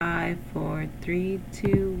5, 4, 3,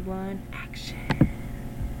 2, 1, action.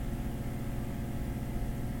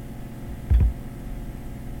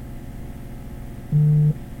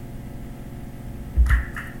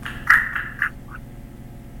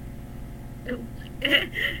 Hey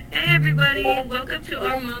everybody, welcome to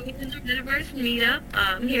our Mommies in the Metaverse meetup.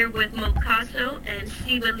 I'm here with Mokaso and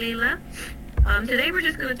Shiva Leela. Today we're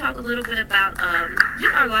just going to talk a little bit about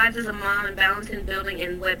just our lives as a mom and balancing building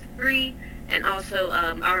in Web3 and also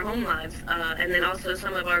our home lives and then also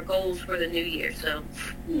some of our goals for the new year. So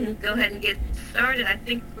go ahead and get started. I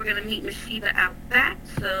think we're going to meet Miss Shiva out back.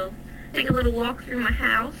 So take a little walk through my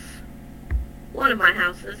house, one of my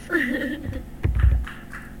houses.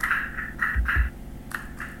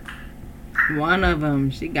 One of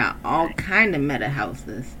them. She got all kind of meta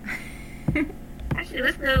houses. Actually,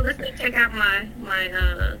 let's go check out my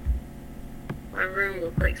room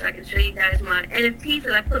real quick so I can show you guys my NFTs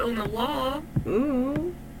that I put on the wall.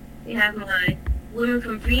 Ooh. We have my Women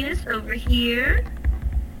from Venus over here,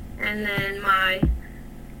 and then my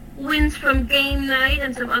wins from game night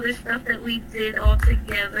and some other stuff that we did all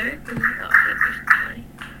together. So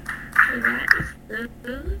that is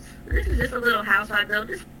those. This is just a little house I built.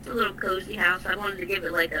 It's a little cozy house. I wanted to give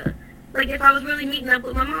it like if I was really meeting up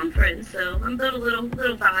with my mom friends. So I'm built a little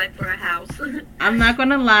vibe for a house. I'm not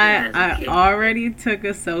gonna lie, I already took a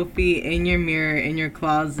selfie in your mirror in your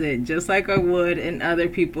closet, just like I would in other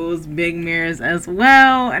people's big mirrors as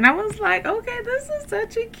well. And I was like, okay, this is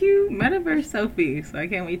such a cute metaverse selfie. So I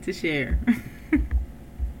can't wait to share.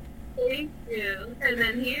 Thank you. And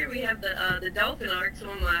then here we have the dolphin art. Some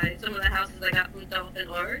of the houses I got from dolphin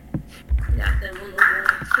art. Got them on the wall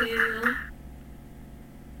too.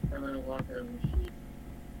 A little walk over here.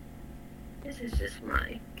 This is just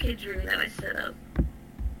my kids' room that I set up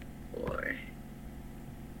for.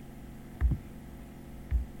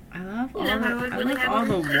 I love all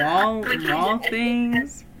the wall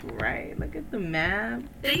things. Right. Look at the map.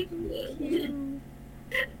 Thank you.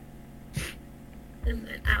 And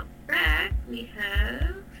then out back we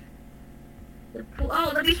have the pool.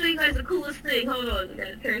 Oh, let me show you guys the coolest thing. Hold on, we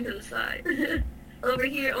gotta turn to the side. Over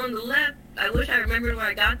here on the left, I wish I remembered where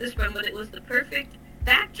I got this from, but it was the perfect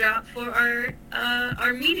backdrop for our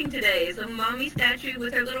meeting today. It's a mommy statue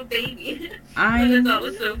with her little baby. I thought it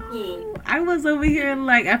was so cool. I was over here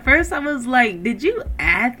like, at first I was like, did you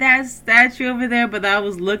add that statue over there? But I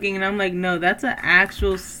was looking and I'm like, no, that's an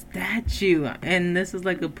actual statue. And this is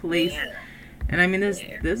like a place. Yeah. And I mean, this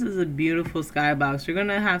is a beautiful skybox. We're going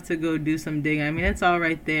to have to go do some digging. I mean, it's all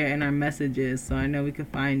right there in our messages, so I know we could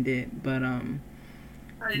find it. But,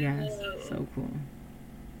 yes, so cool.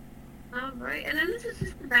 All right. And then this is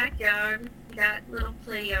just the backyard. We got a little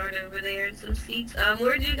play yard over there and some seats.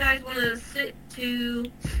 Where do you guys want to sit to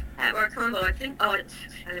have our convo? I think, I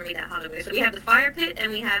didn't read that hot over there. So we have the fire pit and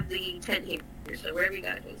we have the tent here. So wherever you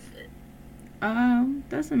guys want to sit.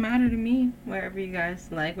 Doesn't matter to me. Wherever you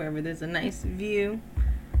guys like, wherever there's a nice view.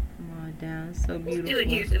 Come on down, so beautiful. Let's do it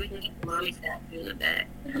here so we can get the mommy statue in the back.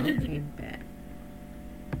 Okay, back.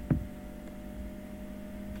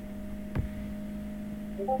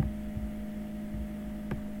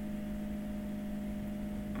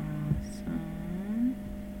 Awesome.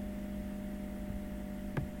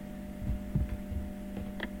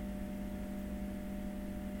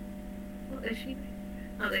 Oh, is she?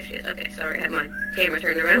 Oh, there she is. Okay, sorry, I had my camera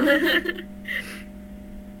turned around.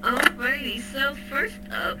 Alrighty, so first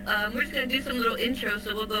up, we're just going to do some little intro,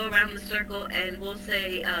 so we'll go around the circle and we'll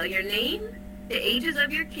say your name, the ages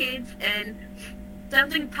of your kids, and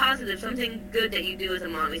something positive, something good that you do as a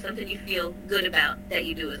mommy, something you feel good about that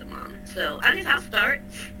you do as a mom. So I guess I'll start.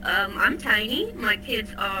 I'm Tiny. My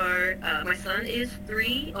kids are, my son is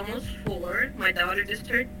 3, almost 4. My daughter just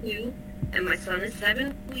turned 2, and my son is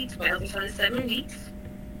 7 weeks. My other son is 7 weeks.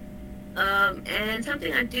 And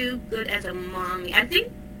something I do good as a mommy, I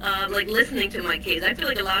think, like listening to my kids. I feel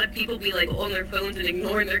like a lot of people be like on their phones and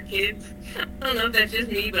ignoring their kids. I don't know if that's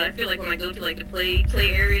just me, but I feel like when I go to like the play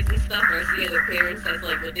areas and stuff, or I see other parents, that's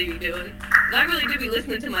like, what are you doing? But I really do be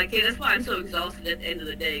listening to my kids. That's why I'm so exhausted at the end of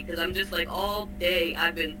the day, because I'm just like all day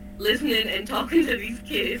I've been listening and talking to these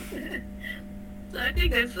kids. So I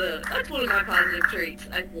think that's one of my positive traits,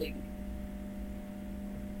 I think.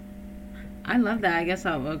 I love that. I guess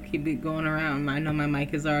I'll keep it going around. I know my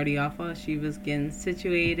mic is already off while she was getting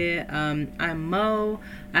situated. I'm Mo.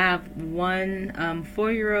 I have one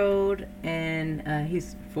 4-year-old, and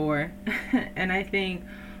he's 4. And I think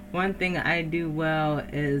one thing I do well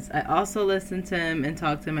is I also listen to him and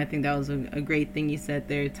talk to him. I think that was a great thing you said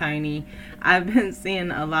there, Tiny. I've been seeing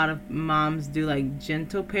a lot of moms do like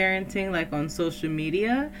gentle parenting, like on social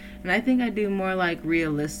media. And I think I do more like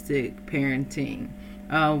realistic parenting.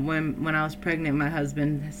 When I was pregnant, my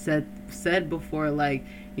husband said before, like,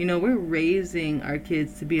 we're raising our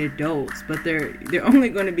kids to be adults, but they're only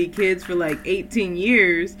going to be kids for like 18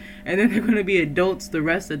 years, and then they're going to be adults the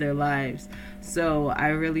rest of their lives. So I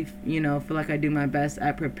really, feel like I do my best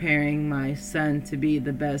at preparing my son to be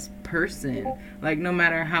the best person. Like, no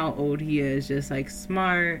matter how old he is, just like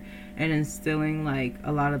smart and instilling like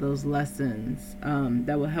a lot of those lessons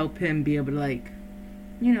that will help him be able to like,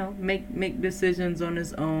 make decisions on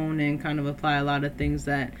his own and kind of apply a lot of things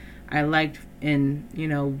that I liked and,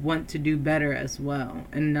 want to do better as well.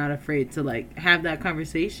 And not afraid to like have that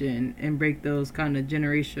conversation and break those kind of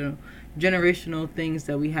generational things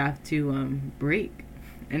that we have to break,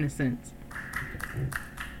 in a sense.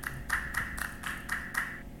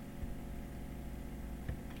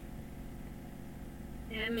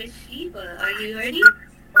 And Miss Sheba, are you ready?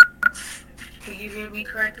 Can you hear me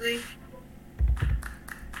correctly?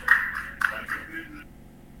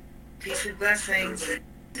 Peace and blessings.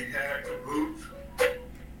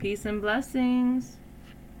 Peace and blessings.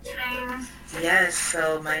 Yes,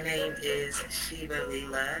 so my name is Sheba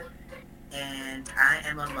Leela, and I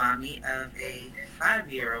am a mommy of a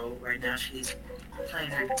 5-year-old. Right now she's playing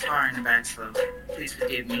her guitar in the back, so please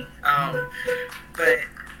forgive me. But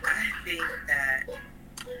I think that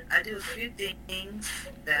I do a few things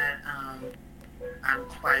that I'm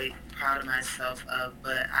quite proud of myself of,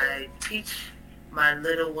 but I teach my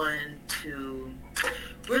little one to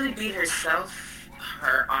really be herself,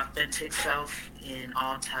 her authentic self in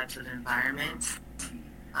all types of environments,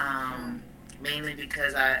 mainly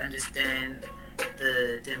because I understand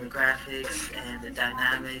the demographics and the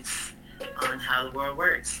dynamics on how the world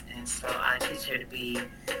works. And so I teach her to be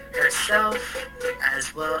herself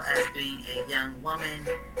as well as being a young woman.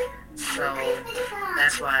 So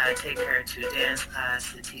that's why I take her to dance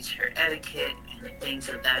class to teach her etiquette and things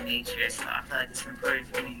of that nature. So I feel like it's important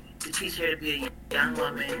for me to teach her to be a young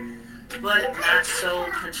woman, but not so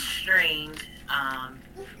constrained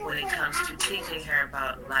when it comes to teaching her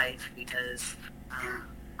about life, because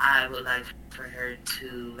I would like for her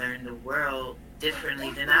to learn the world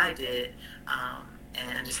differently than I did,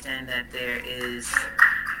 and understand that there is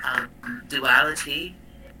duality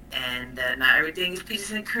and that not everything is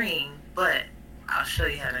peaches and cream, but I'll show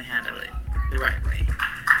you how to handle it the right way.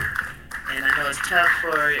 And I know it's tough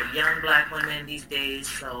for young black women these days,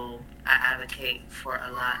 so I advocate for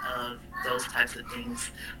a lot of those types of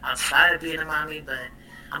things outside of being a mommy, but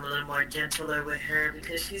I'm a little more gentler with her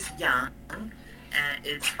because she's young and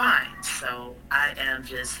it's fine. So I am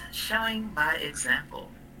just showing by example.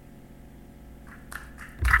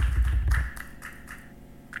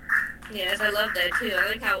 Yes, I love that too. I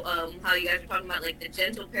like how you guys are talking about like the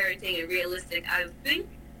gentle parenting and realistic. I think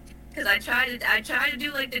because I try to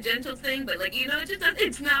do like the gentle thing, but like it just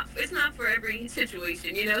it's not for every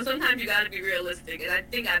situation. Sometimes you got to be realistic, and I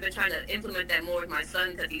think I've been trying to implement that more with my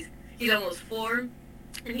son because he's almost 4,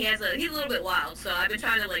 and he's a little bit wild. So I've been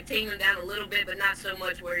trying to like tame him down a little bit, but not so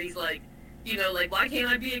much where he's like, like why can't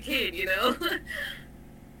I be a kid?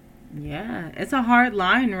 Yeah, it's a hard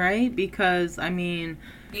line, right? Because I mean,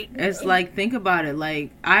 it's like, think about it.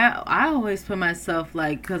 Like I always put myself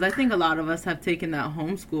like, because I think a lot of us have taken that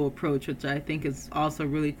homeschool approach, which I think is also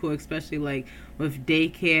really cool, especially like with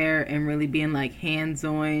daycare and really being like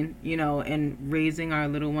hands-on, and raising our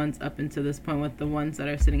little ones up until this point with the ones that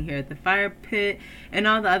are sitting here at the fire pit. And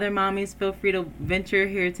all the other mommies, feel free to venture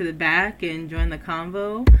here to the back and join the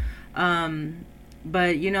convo.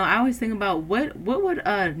 But, I always think about what would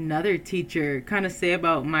another teacher kind of say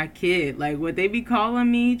about my kid? Like, would they be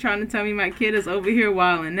calling me, trying to tell me my kid is over here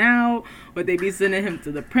wilding out? Would they be sending him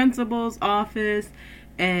to the principal's office?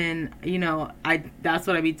 And, that's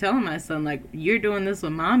what I be telling my son, like, you're doing this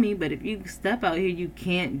with mommy, but if you step out here, you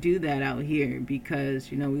can't do that out here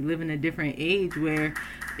because, we live in a different age where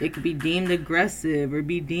it could be deemed aggressive or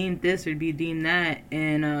be deemed this or be deemed that.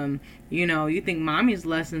 And, you think mommy's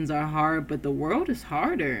lessons are hard, but the world is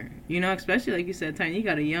harder, especially like you said, Tiny, you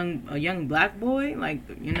got a young black boy, like,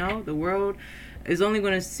 the world is only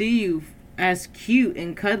going to see you as cute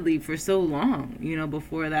and cuddly for so long,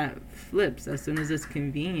 before that flips as soon as it's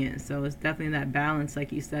convenient. So it's definitely that balance,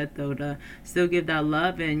 like you said, though, to still give that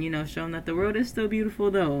love and, show them that the world is still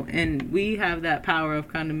beautiful, though. And we have that power of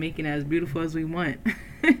kind of making it as beautiful as we want,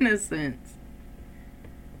 in a sense.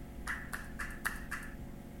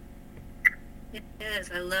 Yes,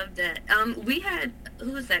 I love that. We had,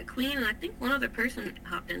 who was that, Queen, and I think one other person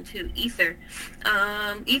hopped in too, Ether.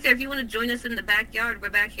 Ether, if you want to join us in the backyard, we're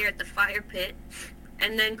back here at the fire pit.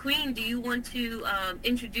 And then Queen, do you want to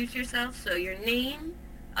introduce yourself? So your name,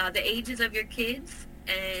 the ages of your kids,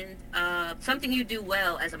 and something you do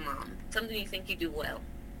well as a mom. something you think you do well.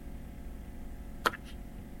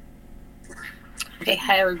 Okay,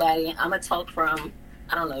 hi everybody. I'm gonna talk from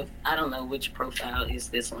I don't know which profile is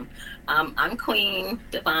this one. I'm Queen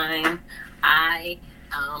Divine. I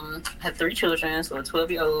have 3 children, so a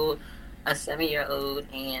 12-year-old, a 7-year-old,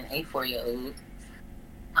 and a 4-year-old.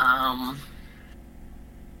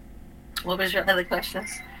 What was your other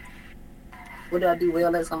questions? What do I do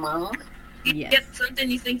well as a mom? Yes. Yep,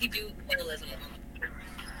 something you think you do well as a mom.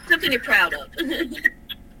 Something you're proud of.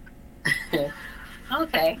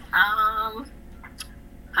 Okay.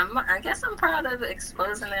 I guess I'm proud of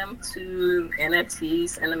exposing them to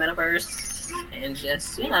NFTs and the metaverse, and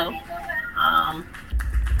just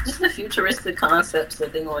just the futuristic concepts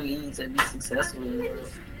that they're gonna need to be successful in the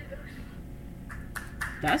world.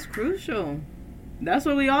 That's crucial. That's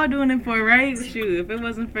what we all doing it for, right? Shoot, if it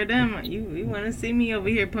wasn't for them, you wouldn't see me over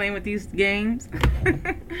here playing with these games.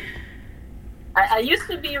 I used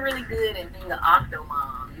to be really good at being an octo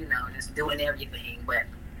mom, just doing everything, but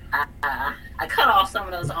I cut off some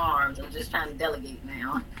of those arms. I'm just trying to delegate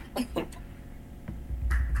now.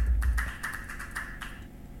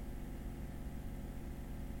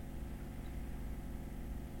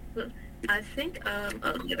 I think,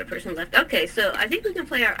 the other person left. Okay, so I think we can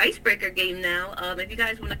play our icebreaker game now. If you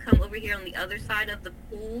guys want to come over here on the other side of the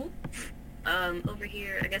pool, over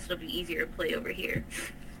here, I guess it'll be easier to play over here.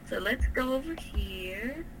 So let's go over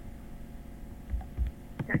here.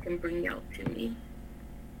 I can bring y'all to me.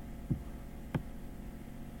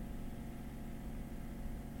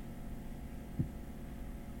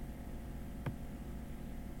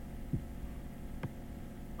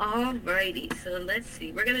 Alrighty, so let's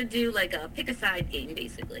see. We're gonna do like a pick a side game,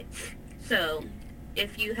 basically. So,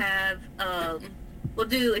 if you have,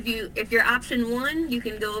 if you're option 1, you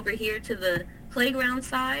can go over here to the playground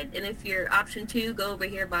side, and if you're option 2, go over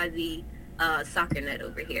here by the soccer net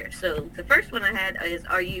over here. So the first one I had is,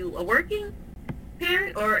 are you a working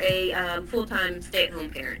parent or a full-time stay-at-home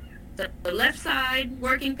parent? So the left side,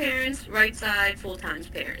 working parents, right side, full-time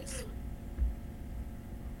parents.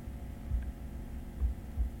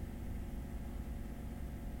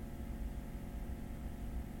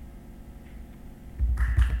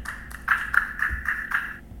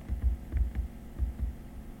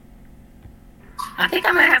 I think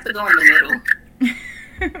I'm gonna have to go in the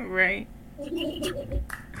middle. Right. If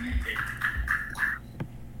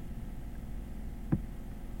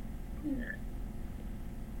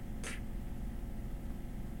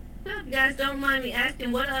you guys don't mind me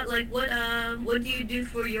asking, what do you do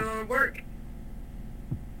for your work?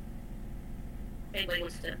 Anybody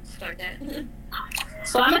wants to start that?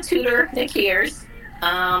 So I'm a tutor that cares.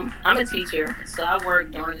 I'm a teacher, so I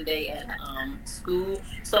work during the day at school.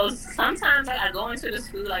 So sometimes I go into the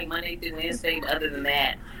school like Monday through Wednesday. But other than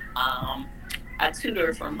that, I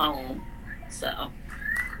tutor from home. So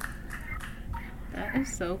that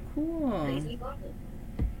is so cool.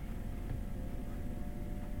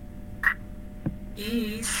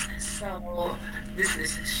 Yes. So this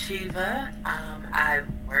is Shiva. I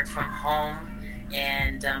work from home,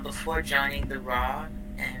 and before joining the Raw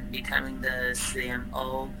and becoming the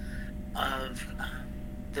CMO of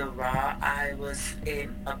the Raw, I was a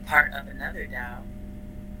part of another DAO.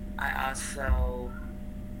 I also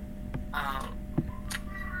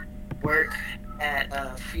work at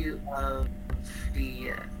a few of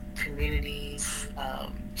the communities,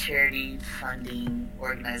 charity funding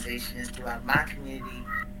organizations throughout my community.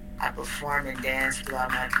 I perform and dance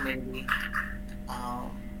throughout my community,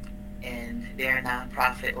 and they're a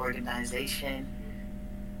nonprofit organization.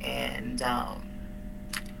 And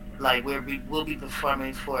we'll be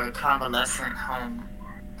performing for a convalescent home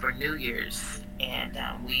for New Year's, and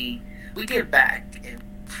we give back and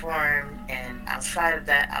perform. And outside of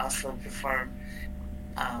that, I also perform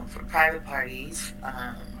for private parties.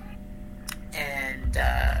 And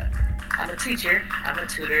I'm a teacher. I'm a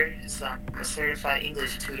tutor, so I'm a certified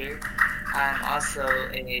English tutor. I'm also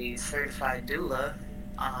a certified doula.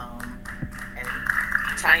 And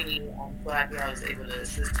Tiny, I'm so happy I was able to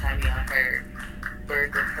assist Tiny on her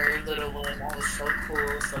birth of her little one. That was so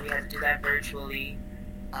cool. So we had to do that virtually.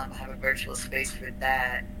 I have a virtual space for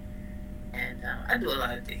that. And I do a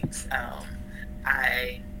lot of things. I'm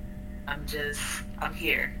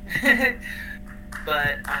here.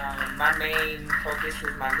 But my main focus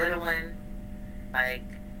is my little one. Like,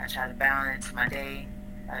 I try to balance my day.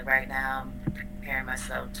 Like right now, I'm preparing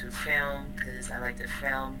myself to film because I like to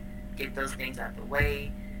film, get those things out the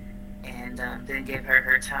way, and then give her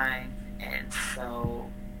her time. And so,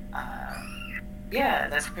 yeah,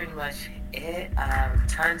 that's pretty much it.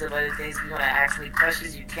 Tons of other things. If you want to ask me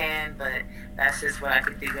questions, you can, but that's just what I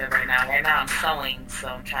can think of right now. Right now, I'm sewing, so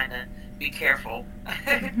I'm trying to be careful. So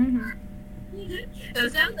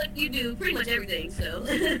it sounds like you do pretty much everything, so.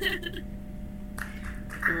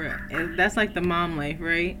 Correct. That's like the mom life,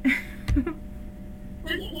 right?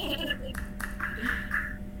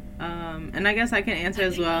 And I guess I can answer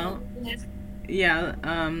as well. Yeah,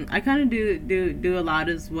 I kind of do a lot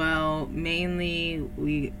as well. Mainly,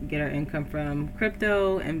 we get our income from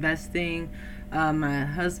crypto investing. My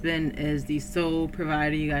husband is the sole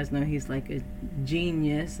provider. You guys know he's like a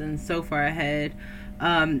genius and so far ahead.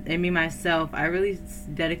 And me myself, I really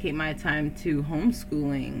dedicate my time to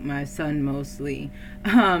homeschooling my son mostly.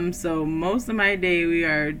 So most of my day we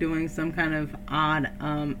are doing some kind of odd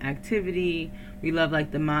activity. We love like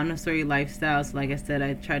the Montessori lifestyle. So like I said,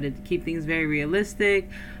 I try to keep things very realistic,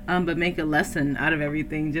 but make a lesson out of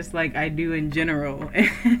everything, just like I do in general.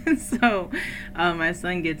 And so my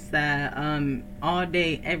son gets that all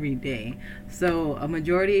day, every day. So a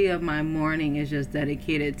majority of my morning is just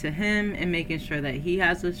dedicated to him and making sure that he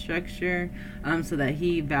has a structure, so that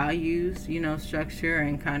he values, structure.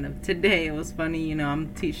 And kind of today it was funny,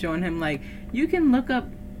 I'm showing him like, you can look up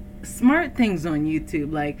smart things on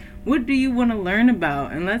YouTube, like what do you want to learn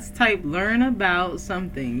about, and let's type learn about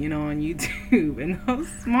something on YouTube. And those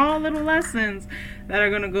small little lessons that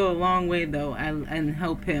are going to go a long way though, and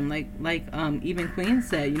help him, like even Queen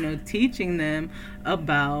said, teaching them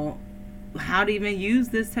about how to even use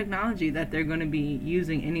this technology that they're going to be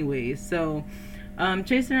using anyways. So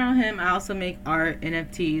chasing around him. I also make art,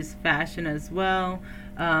 NFTs, fashion as well.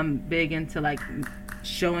 Big into like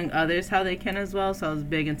showing others how they can as well. So I was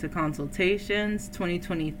big into consultations.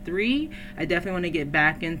 2023, I definitely want to get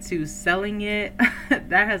back into selling it.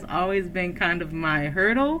 That has always been kind of my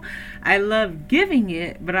hurdle. I love giving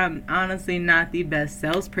it, but I'm honestly not the best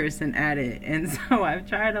salesperson at it. And so I've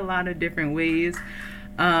tried a lot of different ways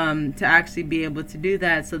to actually be able to do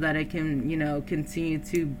that, so that I can, continue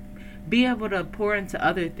to be able to pour into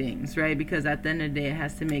other things, right? Because at the end of the day, it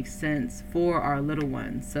has to make sense for our little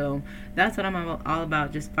ones. So that's what I'm all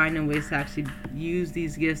about, just finding ways to actually use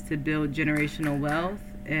these gifts to build generational wealth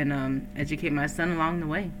and educate my son along the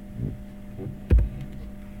way.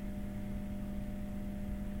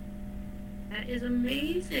 That is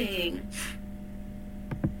amazing.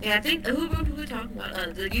 Yeah, I think who were talking about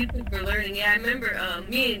the YouTube for learning. Yeah, I remember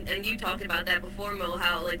me and you talked about that before, Mo.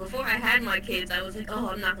 How like before I had my kids, I was like, oh,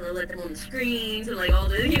 I'm not gonna let them on the screens and like all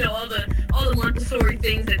the all the Montessori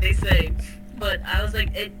things that they say. But I was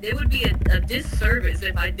like, it would be a disservice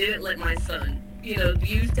if I didn't let my son,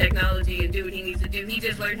 use technology and do what he needs to do. He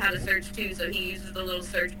just learned how to search too, so he uses the little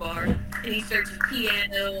search bar and he searches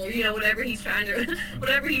piano or whatever he's trying to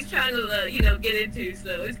get into.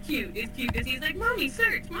 So it's cute because he's like, mommy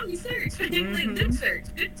search. Mm-hmm. Good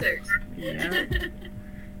search. Yeah.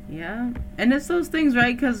 Yeah, and it's those things,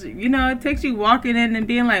 right? Because it takes you walking in and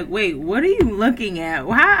being like, "Wait, what are you looking at?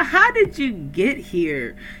 How did you get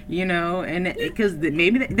here?" And because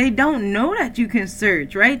maybe they don't know that you can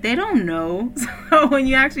search, right? They don't know. So when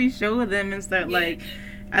you actually show them and start like,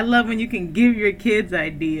 I love when you can give your kids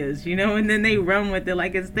ideas, and then they run with it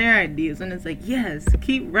like it's their ideas, and it's like, yes,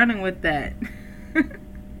 keep running with that.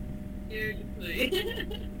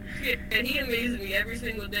 Seriously. Yeah, and he amazes me every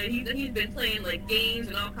single day. He's been playing like games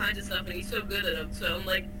and all kinds of stuff, and he's so good at them. So I'm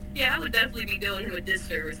like, yeah, I would definitely be doing him a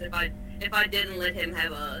disservice if I didn't let him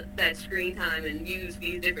have that screen time and use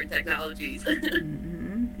these different technologies.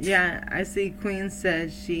 Mm-hmm. Yeah, I see. Queen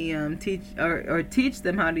says she teach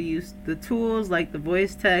them how to use the tools like the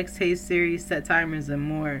voice text, Hey Siri, set timers, and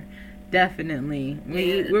more. Definitely,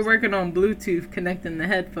 we're working on Bluetooth connecting the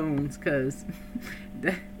headphones because.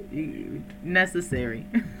 Necessary.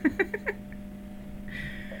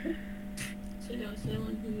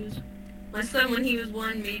 My son, when he was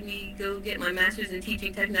one, made me go get my master's in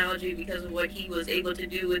teaching technology because of what he was able to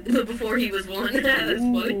do before he was one. That's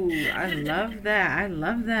funny. I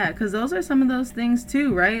love that because those are some of those things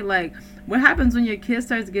too, right? Like what happens when your kid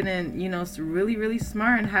starts getting really, really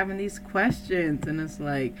smart and having these questions, and it's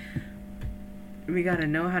like we got to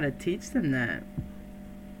know how to teach them that.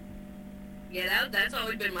 Yeah, that's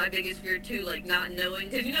always been my biggest fear too, like not knowing,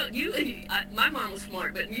 because my mom was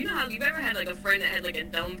smart, but you know how you've ever had like a friend that had like a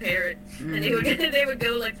dumb parent, Mm-hmm. and they would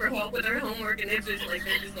go like for help with her homework, and it's just like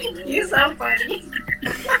they're just like You so funny.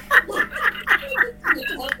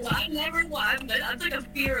 I never was. That's like a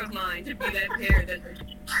fear of mine to be that parent that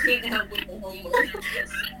can't help with the homework. So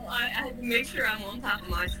I had to make sure I'm on top of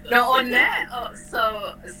my stuff. No, on that,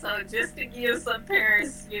 so just to give some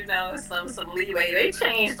parents, some leeway, they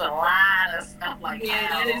changed a lot of stuff like yeah,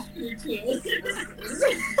 that. That is true too.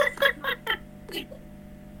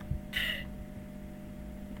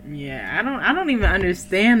 Yeah, I don't even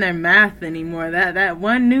understand their math anymore. That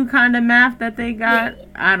one new kind of math that they got,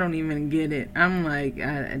 I don't even get it. I'm like,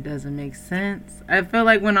 it doesn't make sense. I feel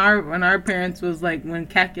like when our parents was like when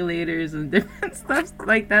calculators and different stuff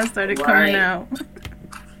like that started coming out.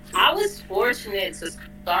 I was fortunate to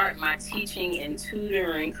start my teaching and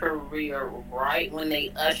tutoring career right when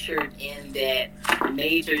they ushered in that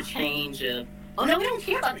major change of, oh no, we don't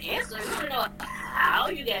care about the answer. We want to know how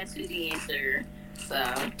you got to the answer. So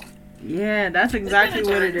yeah, that's exactly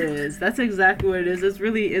what it is. That's exactly what it is. It's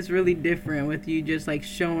really different with you just like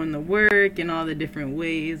showing the work and all the different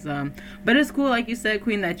ways. But it's cool, like you said,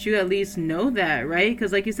 Queen, that you at least know that, right?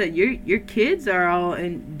 Because like you said, your kids are all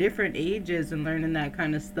in different ages and learning that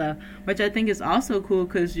kind of stuff, which I think is also cool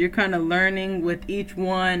because you're kind of learning with each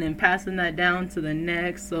one and passing that down to the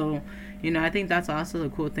next. So, I think that's also the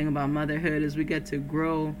cool thing about motherhood is we get to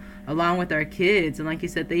grow along with our kids. And like you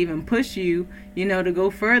said, they even push you, to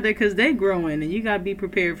go further because they're growing and you got to be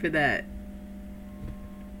prepared for that.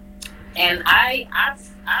 And I've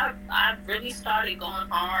really started going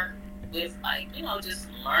hard with just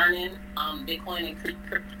learning Bitcoin and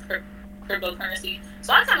cryptocurrency.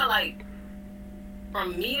 So I kind of like,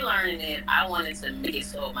 from me learning it, I wanted to make it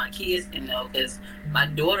so my kids can know, because my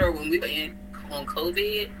daughter, when we were on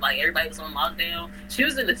COVID, like everybody was on lockdown, she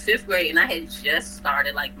was in the 5th grade and I had just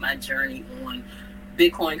started like my journey on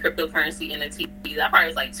Bitcoin, cryptocurrency, NFTs. I probably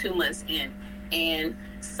was like 2 months in, and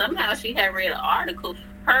somehow she had read an article.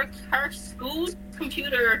 Her school's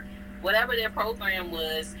computer, whatever their program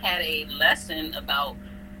was, had a lesson about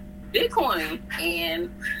Bitcoin, and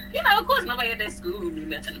of course nobody at that school knew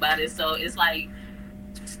nothing about it. So it's like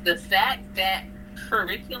the fact that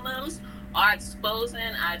curriculums are exposing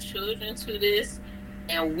our children to this,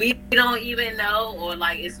 and we don't even know, or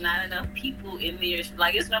like it's not enough people in there.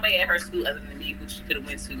 Like it's nobody at her school other than me who she could have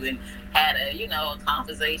went to and had a a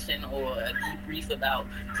conversation or a debrief about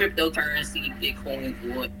cryptocurrency, Bitcoin,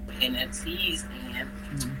 or NFTs. And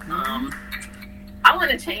I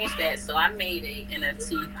want to change that, so I made a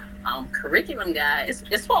NFT curriculum guide.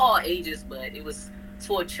 It's for all ages, but it was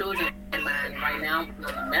for children in mind. Right now, I'm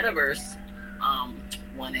doing a Metaverse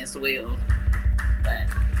one as well. But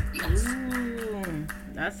yes. Ooh,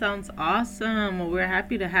 that sounds awesome. Well, we're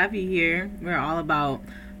happy to have you here. We're all about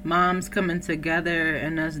moms coming together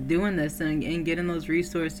and us doing this and getting those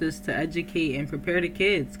resources to educate and prepare the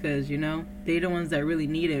kids, because they the ones that really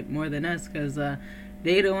need it more than us, because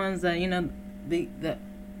they the ones that the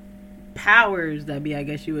powers that be, I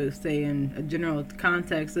guess you would say in a general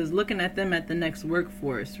context, is looking at them at the next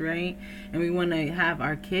workforce, right? And we want to have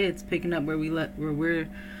our kids picking up where we're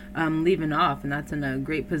leaving off, and that's in a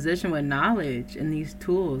great position with knowledge and these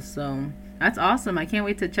tools. So that's awesome. I can't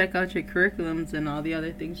wait to check out your curriculums and all the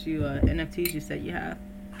other things you NFTs you said you have.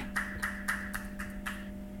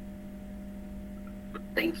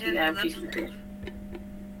 Thank you. I appreciate it.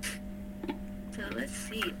 So let's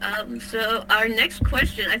see. So our next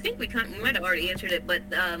question, I think we might have already answered it, but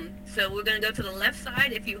so we're going to go to the left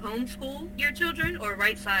side if you homeschool your children, or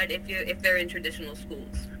right side if they're in traditional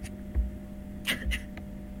schools.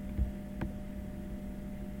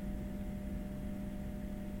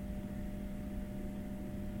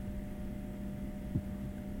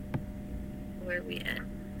 Where are we at?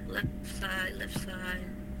 Left side,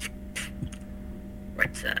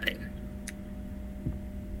 right side.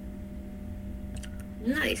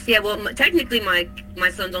 Nice. Yeah, well, technically my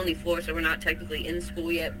son's only 4, so we're not technically in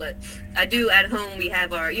school yet, but I do at home. We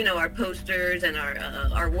have our, our posters and our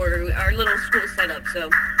little school setup. So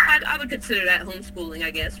I would consider that homeschooling, I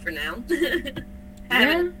guess, for now.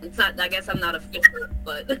 It's not, I guess I'm not official,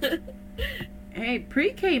 but Hey,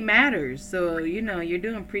 pre-K matters. So, you're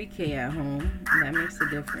doing pre-K at home, and that makes a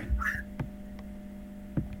difference.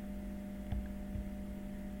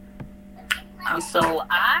 So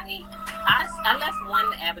I left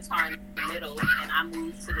one avatar in the middle and I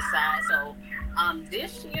moved to the side. So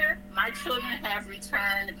this year my children have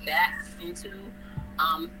returned back into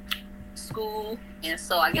school, and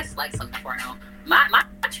so I guess like some background. My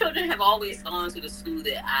children have always gone to the school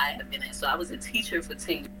that I have been at. So I was a teacher for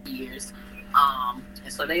 10 years. And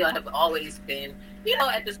so they have always been,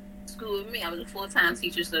 at the school with me. I was a full-time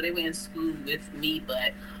teacher, so they were in school with me,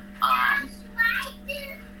 but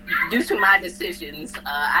due to my decisions,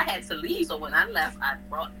 I had to leave. So when I left, I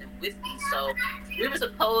brought them with me. So we were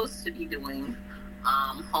supposed to be doing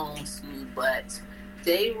homeschool, but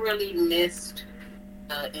they really missed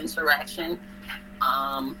the interaction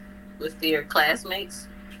with their classmates,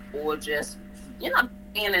 or just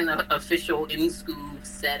being in an official in-school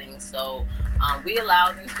setting. So We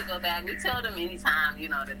allow them to go back. We tell them anytime,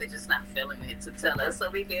 that they're just not feeling it to tell us, so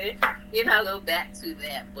we can, go back to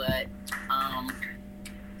that. But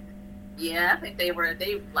yeah, I think they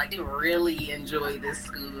really enjoyed this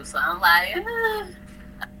school. So I'm like,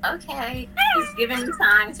 okay, it's giving me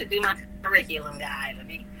time to do my curriculum guide. Let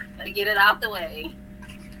me get it out the way.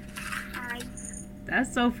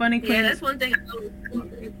 That's so funny. Yeah, that's one thing.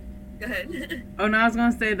 Go ahead. Oh no, I was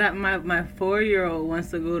gonna say that my 4-year-old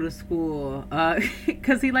wants to go to school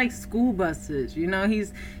because he likes school buses. He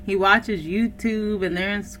watches YouTube and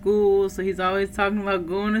they're in school, so he's always talking about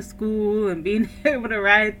going to school and being able to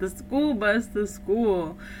ride the school bus to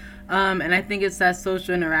school. And I think it's that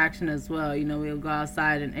social interaction as well. We'll go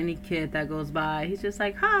outside and any kid that goes by, he's just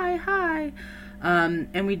like, hi.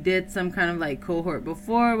 And we did some kind of like cohort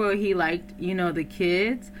before where he liked, the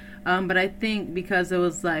kids. But I think because it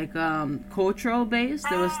was like cultural based,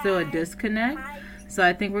 there was still a disconnect. So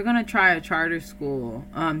I think we're going to try a charter school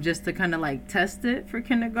just to kind of like test it for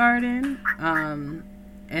kindergarten.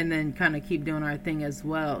 And then kind of keep doing our thing as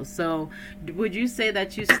well. So would you say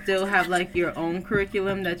that you still have like your own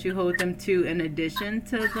curriculum that you hold them to in addition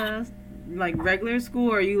to the like regular school,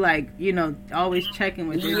 or are you like, always checking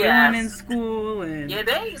what you're doing in school? And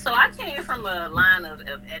so I came from a line of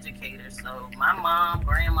educators. So my mom,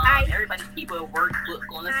 grandma, everybody keep a workbook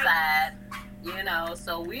on the side,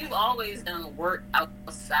 so we've always done work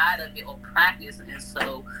outside of it or practice. And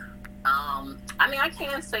so I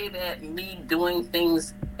can't say that me doing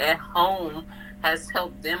things at home has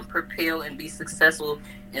helped them prepare and be successful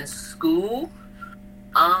in school.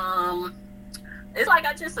 It's like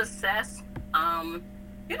I just assess,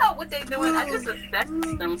 what they're doing. I just assess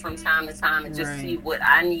them from time to time and just see what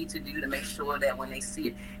I need to do to make sure that when they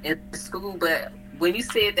see it in school. But when you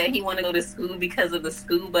said that he want to go to school because of the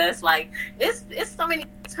school bus, like it's so many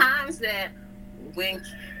times that when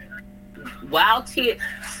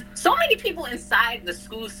so many people inside the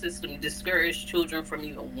school system discourage children from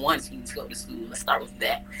even wanting to go to school. Let's start with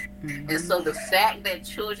that. Mm-hmm. And so the fact that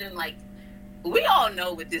children, like, we all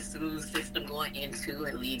know what this school system going into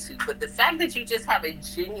and lead to, but the fact that you just have a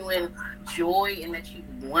genuine joy and that you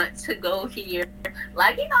want to go here,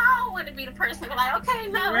 like, I don't want to be the person who's like, okay,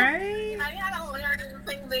 no, you're not going to learn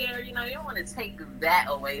anything there, you don't want to take that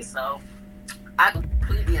away. So I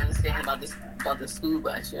completely understand about the school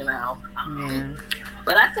bus, Yeah.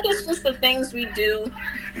 But I think it's just the things we do,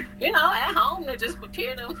 at home to just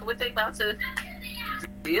prepare them for what they're about to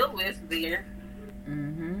deal with there.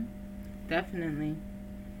 Mm-hmm. Definitely.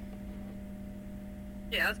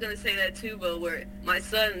 Yeah, I was gonna say that too, but where my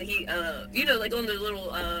son, he, like on the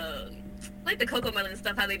little, like the Cocoa Melon and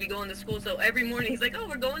stuff, how they be going to school. So every morning he's like, oh,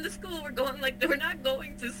 we're going to school. We're not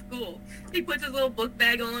going to school. He puts his little book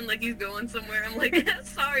bag on like he's going somewhere. I'm like,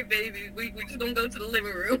 sorry, baby. We just gonna go to the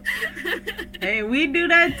living room. Hey, we do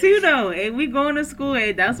that too, though. Hey, we going to school.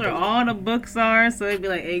 Hey, that's where all the books are. So it'd be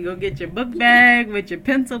like, hey, go get your book bag with your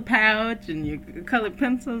pencil pouch and your colored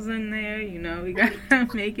pencils in there. We gotta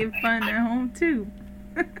make it fun at home too.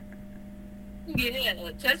 Yeah,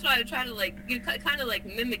 that's why I try to kind of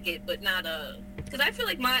mimic it, but not because I feel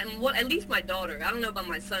like at least my daughter. I don't know about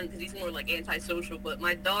my son because he's more like antisocial, but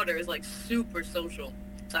my daughter is like super social.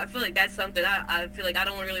 So I feel like that's something I feel like I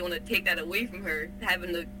don't really want to take that away from her,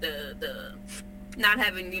 having the not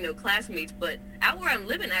having classmates. But out where I'm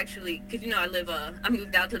living actually, because I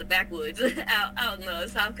moved out to the backwoods out in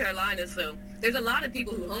South Carolina, so there's a lot of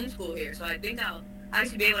people who homeschool here. So I think I'll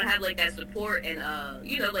actually be able to have like that support and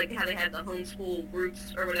like how they have the homeschool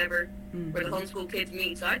groups or whatever, where the homeschool kids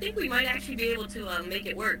meet. So I think we might actually be able to make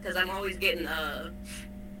it work, because I'm always getting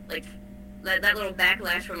like that little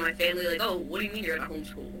backlash from my family, like, oh, what do you mean you're not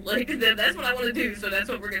homeschool? Like, that's what I want to do, so that's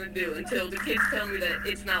what we're going to do until the kids tell me that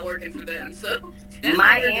it's not working for them. So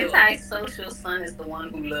my antisocial son is the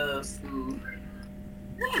one who loves school.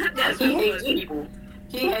 He hates people.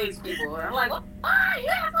 He hates people. I'm like, why?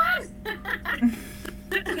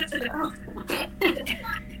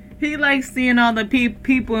 He likes seeing all the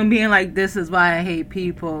people and being like, this is why I hate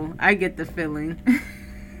people. I get the feeling.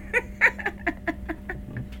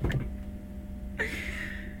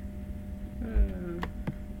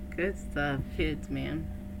 Good stuff, kids, man.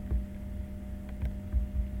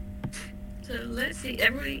 So let's see,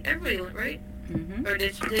 everybody went, right? Mm-hmm. Or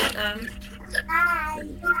did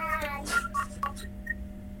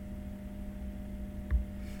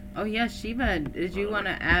Oh yeah, Shiva, did you want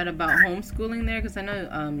to add about homeschooling there? Because I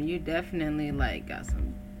know you definitely got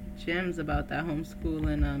some gems about that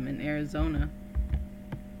homeschooling in Arizona.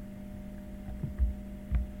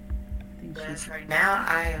 Yes, right now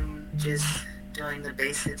I am just doing the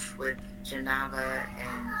basics with Janava,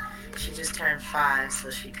 and she just turned 5, so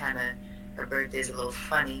she kind of her birthday is a little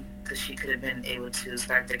funny because she could have been able to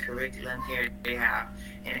start the curriculum here they have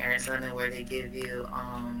in Arizona, where they give you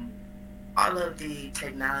all of the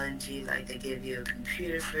technology. Like, they give you a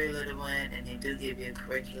computer for your little one, and they do give you a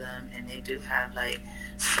curriculum, and they do have like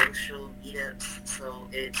social meetups. So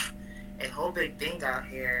it's a whole big thing out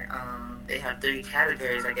here. They have 3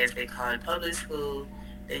 categories. I guess they call it public school,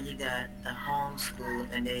 then you got the home school,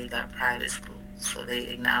 and then you got private school. So they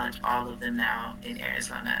acknowledge all of them now in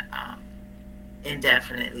Arizona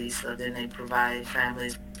indefinitely. So then they provide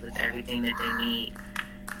families with everything that they need.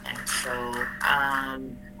 And so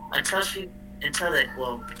it's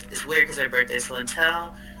weird because her birthday. So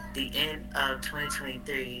until the end of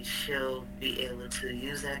 2023, she'll be able to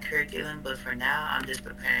use that curriculum. But for now, I'm just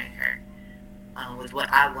preparing her with what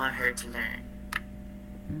I want her to learn.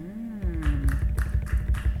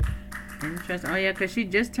 Interesting. Oh yeah, because she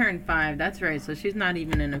just turned 5. That's right. So she's not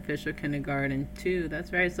even in official kindergarten too.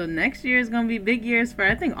 That's right. So next year is gonna be big years for,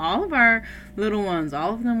 I think, all of our little ones.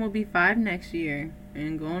 All of them will be 5 next year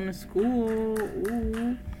and going to school.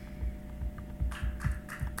 Ooh.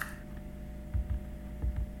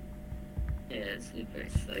 Yeah, super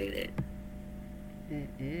excited. It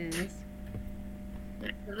is.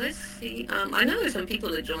 Let's see. I know there's some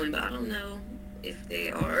people that join, but I don't know if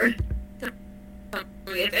they are.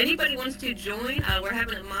 If anybody wants to join, we're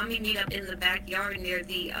having a mommy meetup in the backyard near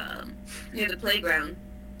the playground.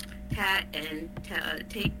 Pat and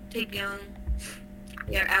Tape Young,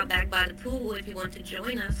 they're out back by the pool if you want to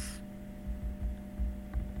join us.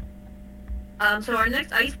 So our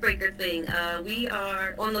next icebreaker thing, we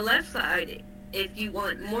are on the left side if you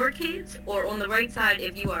want more kids, or on the right side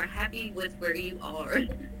if you are happy with where you are.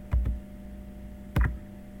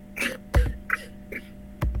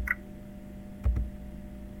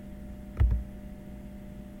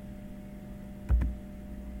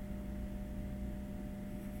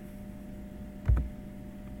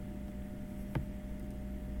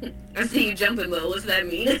 I see you jumping, Mo. What's that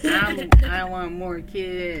mean? I want more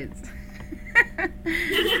kids.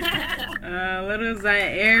 Little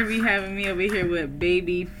Zaire be having me over here with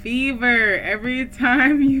baby fever. Every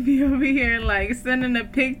time you be over here like sending a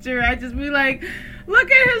picture, I just be like, look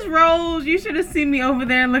at his rolls. You should have seen me over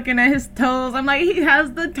there looking at his toes. I'm like, he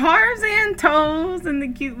has the Tarzan toes and the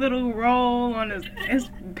cute little roll on his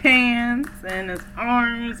pants and his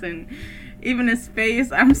arms and even his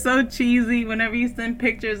face. I'm so cheesy. Whenever you send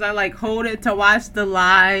pictures, I like hold it to watch the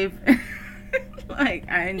live. Like,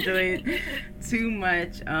 I enjoy it too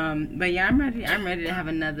much. But yeah, I'm ready to have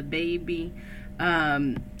another baby.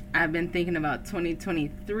 I've been thinking about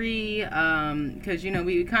 2023 because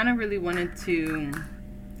we kind of really wanted to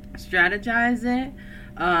strategize it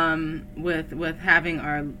with having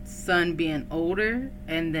our son being older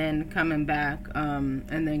and then coming back and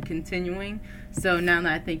then continuing. So now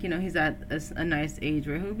that I think he's at a nice age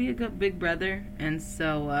where he'll be a good big brother, and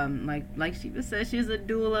so like Shiva said, she's a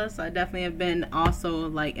doula, so I definitely have been also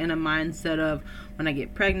like in a mindset of when I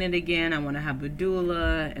get pregnant again, I want to have a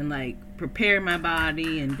doula and like prepare my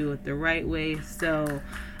body and do it the right way. So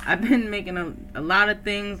I've been making a lot of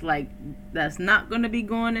things like that's not going to be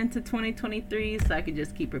going into 2023, so I could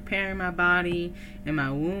just keep preparing my body and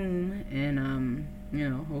my womb, and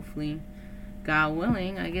hopefully, God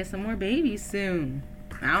willing, I get some more babies soon.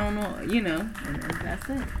 I don't know, and that's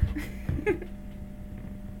it.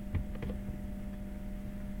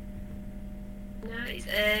 Nice.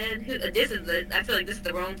 And I feel like this is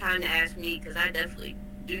the wrong time to ask me, because I definitely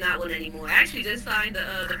do not want any more. I actually just signed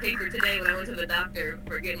the paper today when I went to the doctor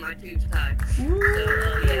for getting my tubes tied. So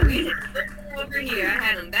yeah, we hit over here. I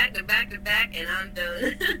had them back to back to back, and I'm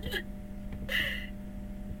done.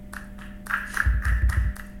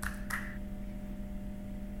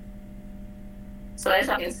 So as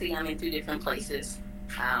y'all can see, I'm in 2 different places.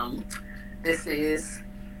 This is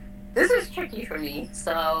tricky for me.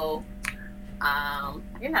 So,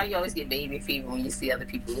 you always get baby fever when you see other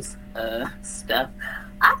people's stuff.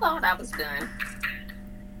 I thought I was done,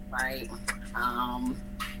 right?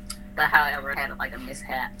 But however, I had like a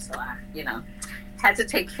mishap, so I, had to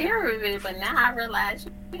take care of it. But now I realize,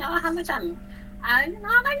 how much I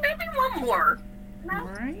like maybe one more,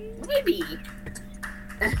 Right? Maybe,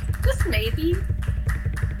 just maybe.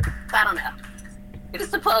 I don't know. It's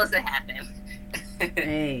supposed to happen.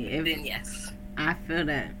 Hey, then yes. I feel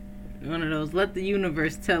that. One of those, let the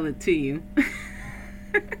universe tell it to you.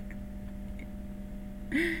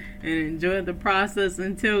 And enjoy the process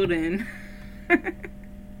until then.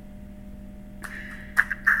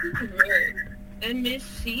 And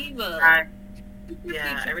Miss Shiva.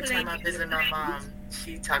 Yeah, every time I visit my mom,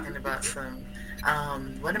 she's talking about some,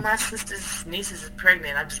 one of my sister's nieces is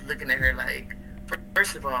pregnant. I'm just looking at her like,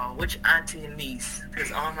 First of all, which auntie and niece?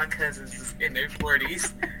 Because all my cousins is in their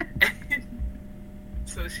 40s.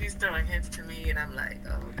 So she's throwing hints to me, and I'm like,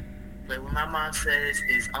 oh. But what my mom says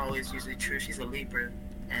is always usually true. She's a Libra,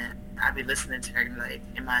 and I be listening to her, like,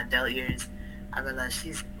 in my adult years. I realize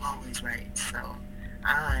she's always right. So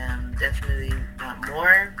I am definitely want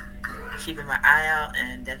more, keeping my eye out,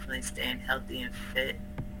 and definitely staying healthy and fit.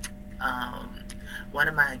 One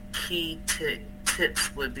of my key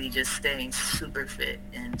tips would be just staying super fit,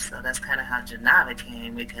 and so that's kind of how Janata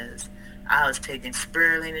came, because I was taking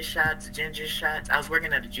spirulina shots, ginger shots. I was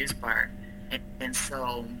working at a juice bar, and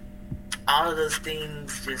so all of those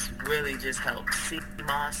things just really just helped. Sea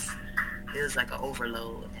moss, it was like an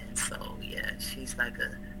overload, and so yeah, she's like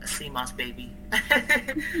a sea moss baby.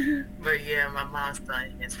 But yeah, my mom's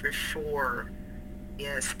thing is for sure.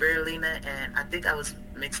 Yeah, spirulina, and I think I was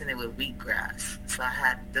mixing it with wheatgrass. So I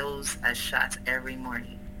had those as shots every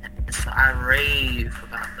morning. And so I rave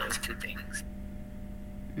about those two things.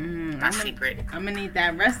 My secret. I'm gonna need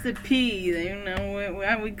that recipe. You know,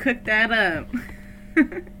 how we cook that up.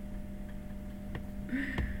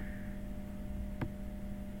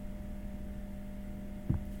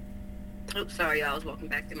 Oops, sorry, y'all. I was walking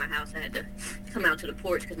back to my house. I had to come out to the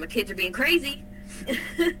porch because my kids are being crazy.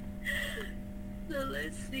 So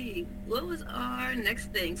let's see. What was our next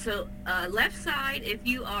thing? So left side if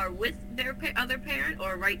you are with their other parent,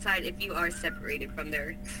 or right side if you are separated from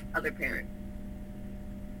their other parent.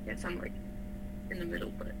 Yes, I'm like in the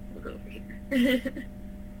middle, but we'll go over here.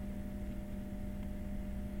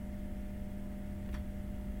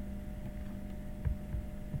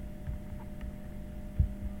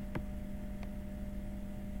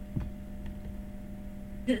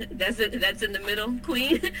 That's it. That's in the middle,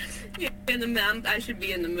 Queen. You're in the. I should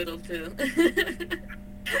be in the middle too.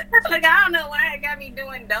 Like, I don't know why it got me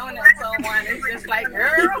doing donuts on one. It's just like,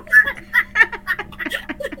 girl.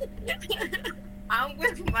 I'm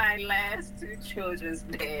with my last two children's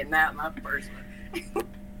dad, not my first one.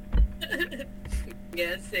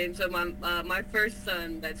 Yeah, same. So my first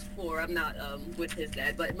son, that's 4. I'm not with his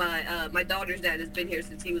dad, but my daughter's dad has been here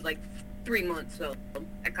since he was like 3 months, so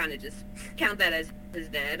I kind of just count that as his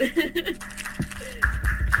dad.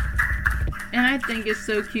 And I think it's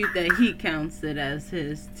so cute that he counts it as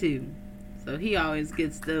his too. So he always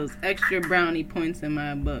gets those extra brownie points in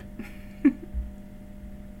my book.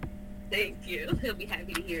 Thank you. He'll be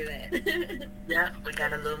happy to hear that. Yeah, we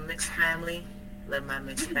got a little mixed family. Love my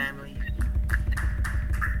mixed family.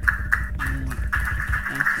 Yeah,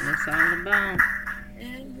 that's what it's all about.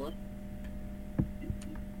 And what?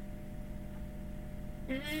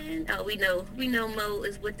 And we know Mo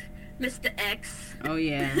is with Mr. X. Oh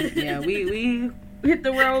yeah, we hit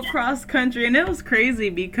the world cross country, and it was crazy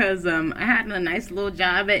because I had a nice little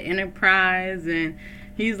job at Enterprise, and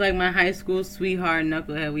he's like my high school sweetheart,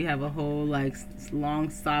 knucklehead. We have a whole like long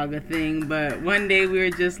saga thing, but one day we were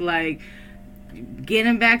just like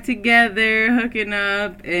getting back together, hooking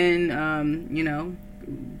up, and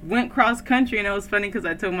went cross country. And it was funny because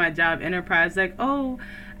I told my job Enterprise, like, oh,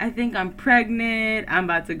 I think I'm pregnant. I'm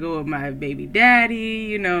about to go with my baby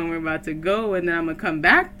daddy, and we're about to go, and then I'm gonna come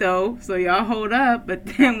back though. So y'all hold up. But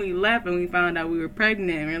then we left and we found out we were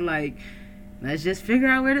pregnant, and we're like, let's just figure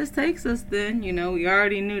out where this takes us then. We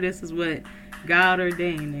already knew this is what God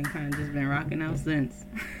ordained, and kind of just been rocking out since.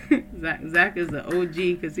 Zach is the OG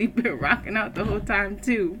because he's been rocking out the whole time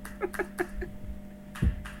too.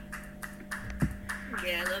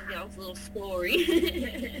 Yeah, I love y'all's little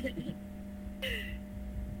story.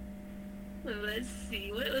 Let's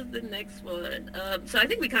see, what was the next one? So I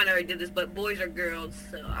think we kind of already did this, but boys or girls,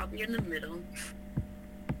 so I'll be in the middle.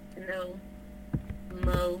 No.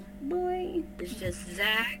 Mo. Boy. It's just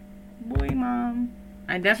Zach. Boy, Mom.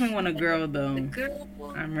 I definitely want a girl, though. The girl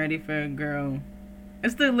one. I'm ready for a girl.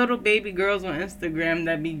 It's the little baby girls on Instagram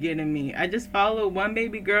that be getting me. I just follow one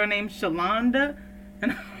baby girl named Shalonda,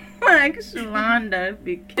 and I'm like, Shalonda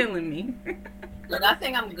be killing me. Look, I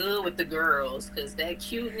think I'm good with the girls, because that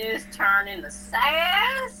cuteness turning to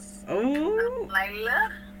sass. Oh. Like,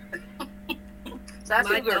 look. So that's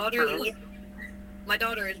my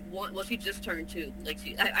daughter is 1. Well, she just turned 2. Like,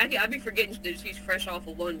 I be forgetting that she's fresh off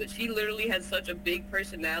of 1, but she literally has such a big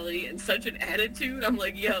personality and such an attitude. I'm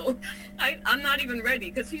like, yo, I'm not even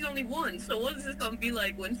ready, because she's only 1. So what is this gonna be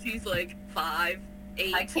like when she's like 5,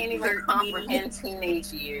 8? I can't even 13? comprehend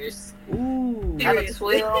teenage years. Ooh. I have a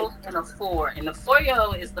 12 and a 4, and the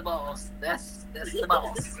 4-year-old is the boss. That's the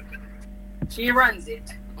boss. She runs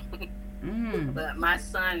it. But my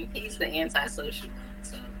son, he's the antisocial.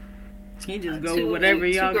 So he just go whatever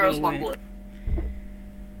y'all girls, go with.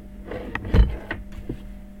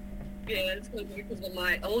 Yeah, it's so weird because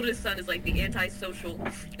my oldest son is like the antisocial,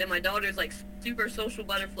 and my daughter's like super social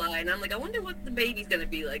butterfly, and I'm like, I wonder what the baby's gonna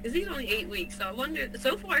be like, because he's only 8 weeks, so I wonder.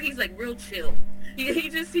 So far, he's like real chill. He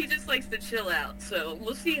just likes to chill out. So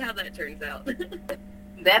we'll see how that turns out.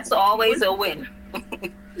 That's always a win.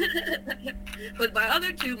 But my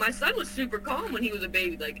other two, my son was super calm when he was a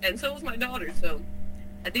baby, like, and so was my daughter. So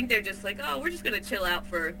I think they're just like, oh, we're just gonna chill out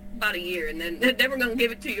for about a year, and then we're gonna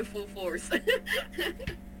give it to you full force.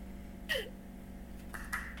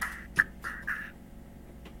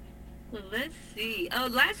 Well, let's see. Oh,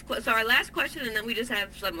 last question, and then we just have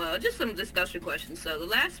some discussion questions. So the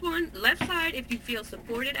last one, left side, if you feel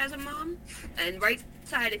supported as a mom, and right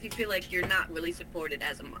side, if you feel like you're not really supported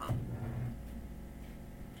as a mom.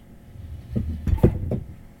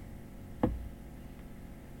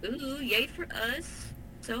 Ooh, yay for us.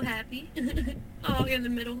 So happy. Oh, you're in the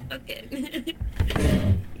middle. Okay.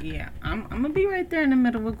 Yeah, I'm gonna be right there in the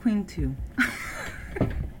middle with Queen too.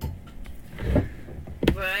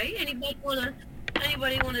 Right? Anybody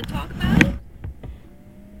wanna talk about it?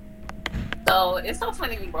 So it's so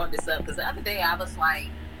funny you brought this up because the other day I was like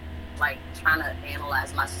trying to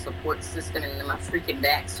analyze my support system and then my freaking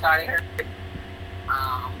back started hurting.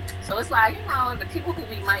 So it's like, the people who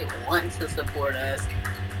we might want to support us,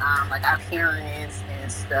 like our parents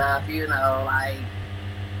and stuff, like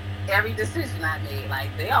every decision I made,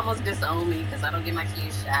 like they almost disown me because I don't get my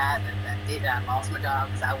kids shot. And I lost my job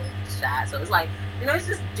because I wouldn't get shot. So it's like, it's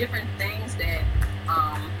just different things that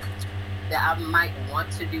I might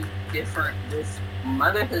want to do different with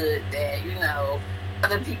motherhood that,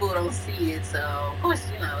 other people don't see it. So of course,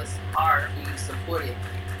 it's hard for you to support it.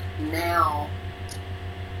 Now,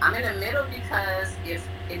 I'm in the middle because if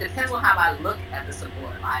it depends on how I look at the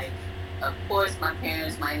support. Like, of course, my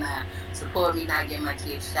parents might not support me not getting my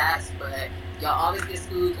kids shots, but y'all always get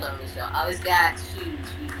school clothes. Y'all always got shoes.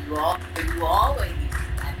 You always.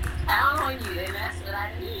 I can count on you, and that's what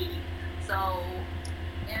I need. So,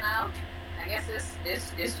 I guess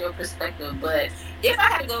it's your perspective. But if I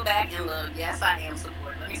had to go back and look, yes, I am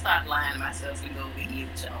supported. Let me stop lying to myself and go over here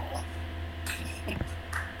with y'all.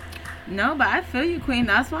 No, but I feel you, Queen.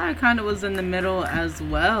 That's why I kind of was in the middle as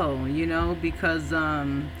well, because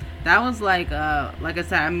that was like I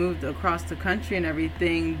said, I moved across the country and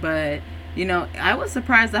everything, but I was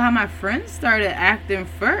surprised at how my friends started acting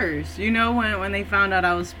first, when they found out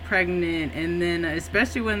I was pregnant, and then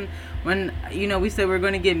especially when we said we're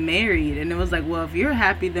going to get married, and it was like, well, if you're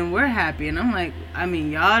happy, then we're happy. And I'm like, I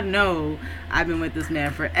mean, y'all know I've been with this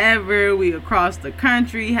man forever. We across the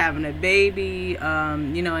country having a baby,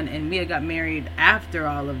 and we had got married after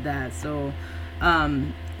all of that. So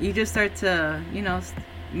you just start to,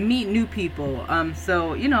 meet new people.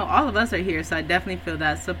 So, all of us are here. So I definitely feel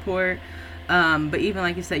that support. But even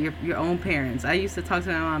like you said, your own parents. I used to talk to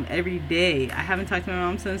my mom every day. I haven't talked to my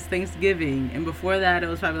mom since Thanksgiving. And before that, it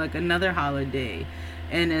was probably like another holiday.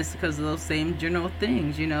 And it's because of those same general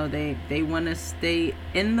things. They want to stay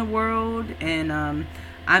in the world. And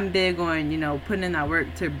I'm big on, putting in that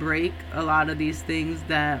work to break a lot of these things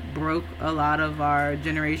that broke a lot of our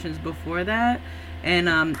generations before that. And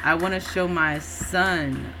I want to show my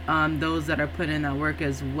son those that are putting in that work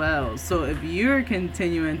as well. So if you're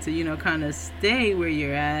continuing to, kind of stay where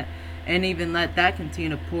you're at and even let that continue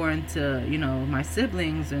to pour into, my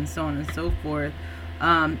siblings and so on and so forth,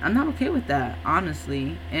 I'm not okay with that,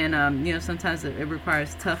 honestly. And, sometimes it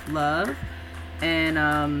requires tough love and,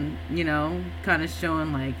 kind of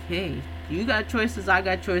showing like, hey, you got choices, I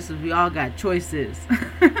got choices, we all got choices.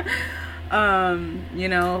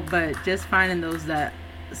 But just finding those that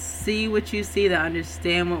see what you see, that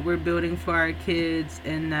understand what we're building for our kids,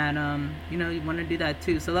 and that, you want to do that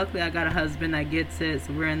too. So luckily I got a husband that gets it.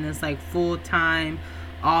 So we're in this like full time,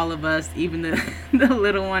 all of us, even the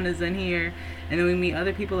little one is in here. And then we meet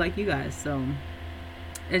other people like you guys. So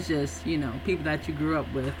it's just, people that you grew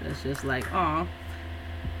up with. It's just like, aw,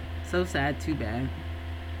 so sad, too bad.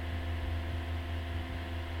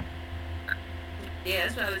 Yeah,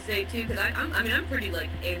 that's what I would say too. Because I'm pretty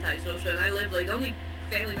like antisocial, and I live like the only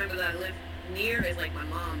family member that I live near is like my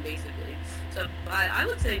mom, basically. So I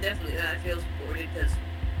would say definitely that I feel supported, because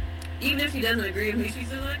even if she doesn't agree with me, she's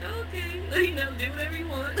just like, oh, okay, do whatever you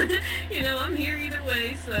want. I'm here either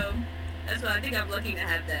way. So that's why I think I'm lucky to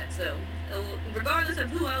have that. So regardless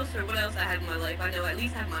of who else or what else I have in my life, I know I at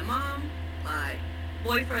least have my mom, my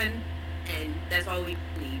boyfriend, and that's all we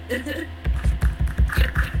need.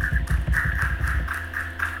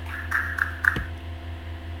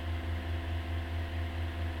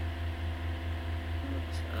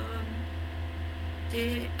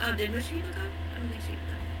 Did Rashida go? I don't think she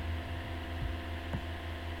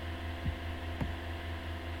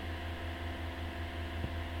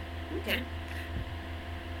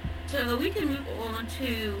So we can move on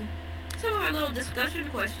to some of our little discussion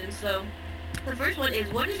questions. So the first one is,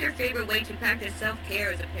 what is your favorite way to practice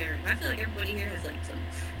self-care as a parent? I feel like everybody here has like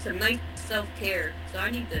some nice self-care. So I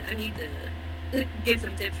need to get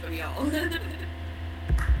some tips from y'all.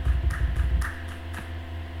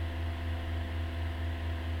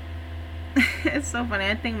 It's so funny.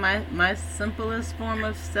 I think my simplest form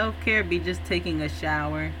of self care be just taking a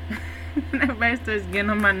shower. When everybody starts getting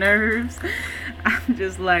on my nerves, I'm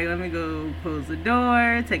just like, let me go close the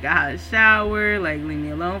door, take a hot shower, like leave me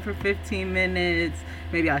alone for 15 minutes.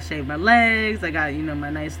 Maybe I'll shave my legs. I got, my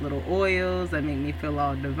nice little oils that make me feel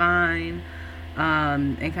all divine,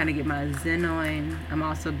 and kind of get my zen on. I'm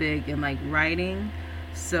also big in like writing.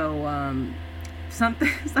 So,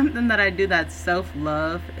 something that I do that's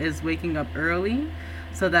self-love is waking up early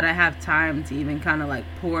so that I have time to even kind of like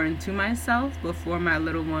pour into myself before my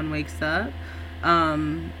little one wakes up.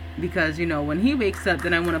 Because, when he wakes up,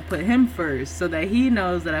 then I want to put him first so that he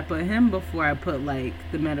knows that I put him before I put like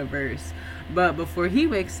the metaverse. But before he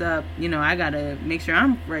wakes up, I got to make sure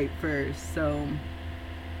I'm right first. So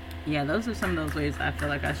yeah, those are some of those ways I feel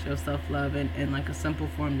like I show self-love in like a simple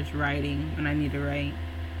form, just writing when I need to write,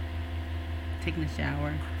 taking a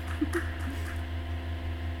shower.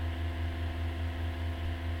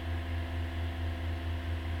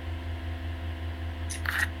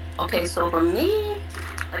 Okay, so for me,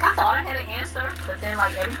 like I thought I had an answer, but then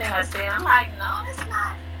like everything I said, I'm like, no, that's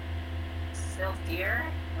not self-care,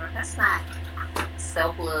 or that's not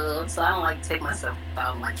self-love. So I don't like to take myself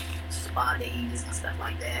out on like spa days and stuff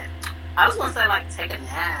like that. I was gonna say like take a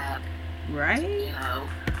nap, Right?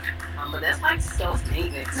 but that's like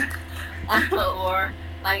self-maintenance. Or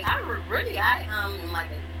like I am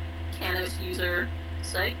like a cannabis user,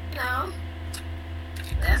 so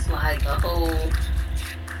that's like a whole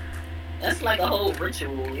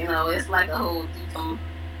ritual. It's like a whole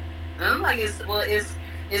I'm like it's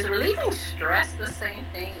relieving stress the same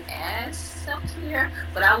thing as self-care,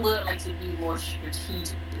 but I would like to be more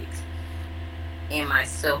strategic in my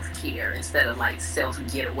self-care instead of like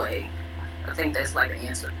self-getaway. I think that's like an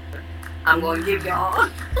answer I'm going to give y'all.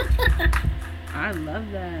 I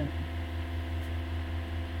love that.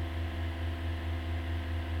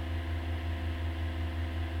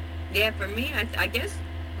 Yeah, for me, I guess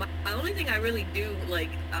my only thing I really do,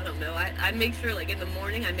 like, I don't know, I make sure, like, in the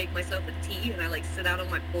morning I make myself a tea and I, like, sit out on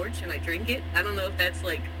my porch and I drink it. I don't know if that's,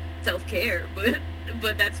 like, self-care,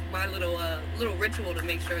 but that's my little ritual to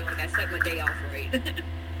make sure, like, I set my day off right.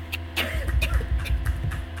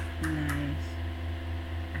 Nice.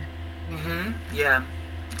 Yeah,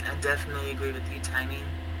 I definitely agree with you, Tiny.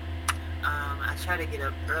 I try to get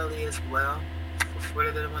up early as well before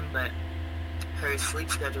the little one, but her sleep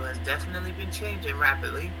schedule has definitely been changing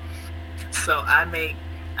rapidly. So I make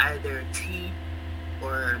either tea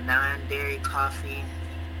or non-dairy coffee,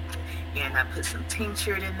 and I put some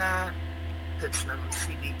tincture in that, put some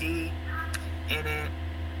CBD in it.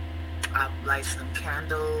 I'll light some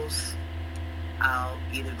candles. I'll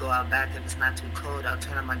either go out back if it's not too cold. I'll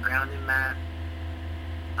turn on my grounding mat.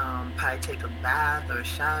 Probably take a bath or a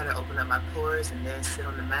shower to open up my pores, and then sit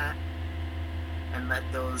on the mat and let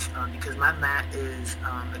those, because my mat is,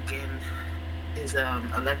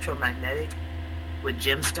 electromagnetic with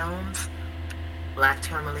gemstones, black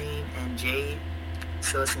tourmaline, and jade.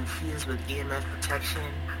 So it's infused with EMF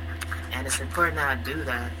protection. And it's important that I do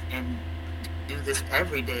that and do this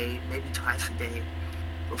every day, maybe twice a day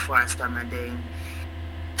before I start my day.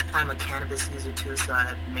 I'm a cannabis user too, so I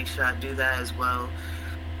have to make sure I do that as well.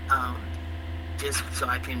 Just so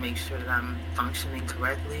I can make sure that I'm functioning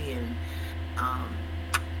correctly, and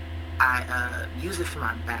I use it for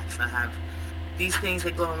my back. So I have these things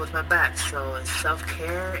that go on with my back. So it's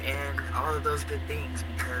self-care and all of those good things,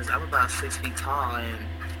 because I'm about 6 feet tall, and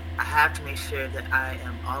I have to make sure that I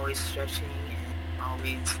am always stretching and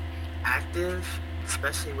always active,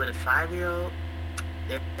 especially with a 5-year-old.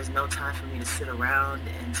 There's no time for me to sit around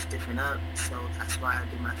and stiffen up, so that's why I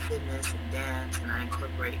do my fitness and dance, and I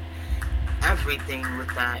incorporate everything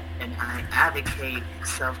with that, and I advocate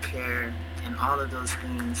self-care and all of those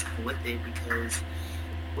things with it, because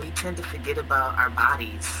we tend to forget about our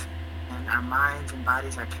bodies, and our minds and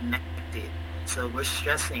bodies are connected. So we're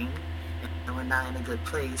stressing and we're not in a good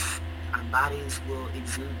place, our bodies will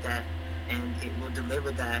exude that, and it will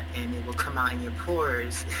deliver that, and it will come out in your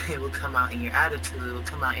pores, it will come out in your attitude, it will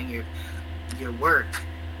come out in your work,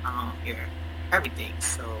 your everything.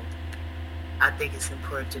 So I think it's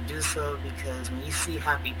important to do so, because when you see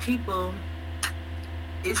happy people,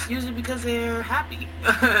 it's usually because they're happy,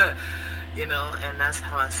 and that's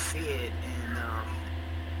how I see it. And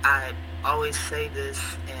I always say this,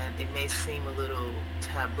 and it may seem a little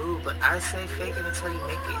taboo, but I say fake it until you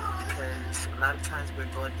make it, because a lot of times we're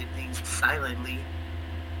going through things silently,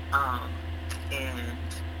 um, and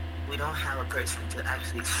we don't have a person to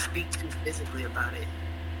actually speak to physically about it.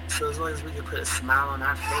 So as long as we can put a smile on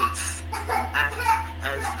our face and act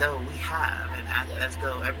as though we have, and act as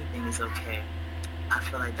though everything is okay, I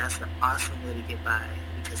feel like that's an awesome way to get by,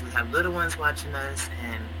 because we have little ones watching us,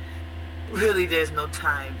 and really there's no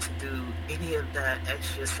time to do any of that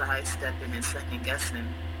extra sidestepping and second guessing.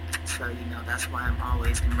 So, that's why I'm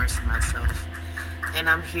always immersing myself. And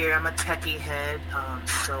I'm here, I'm a techie head,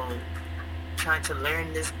 so trying to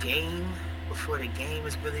learn this game before the game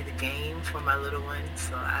is really the game for my little one.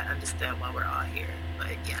 So I understand why we're all here.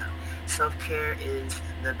 But yeah, self-care is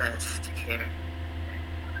the best care.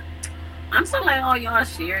 I'm so glad all y'all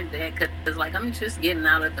shared that, because like I'm just getting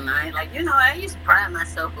out of the night. Like, I used to pride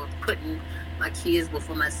myself on putting my kids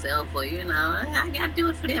before myself, or I gotta do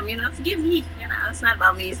it for them. Forgive me. It's not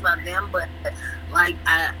about me, it's about them. But like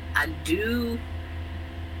I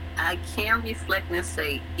can reflect and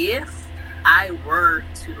say, if I were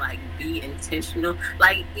to like be intentional,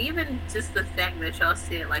 like even just the fact that y'all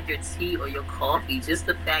said like your tea or your coffee, just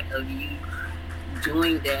the fact of you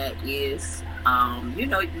doing that is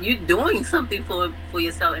you're doing something for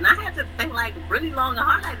yourself. And I had to think like really long and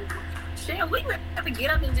hard, like, Shell, we would have to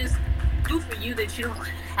get up and just do for you that you don't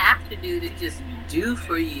have to do, to just do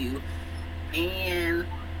for you. And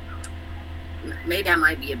maybe I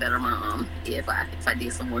might be a better mom if I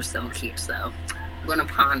did some more self-care. So I'm gonna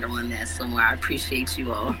ponder on that somewhere. I appreciate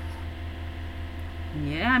you all.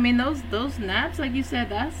 Yeah, I mean those naps, like you said,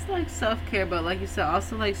 that's like self-care, but like you said,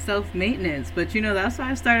 also like self-maintenance. But that's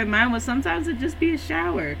why I started mine, was sometimes it just be a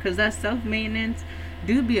shower, because that self-maintenance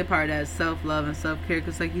do be a part of that self-love and self-care.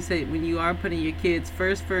 Because like you said, when you are putting your kids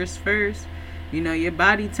first, your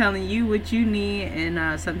body telling you what you need,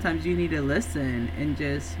 and sometimes you need to listen and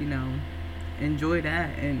just enjoy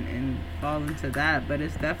that and fall into that. But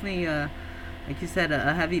it's definitely like you said,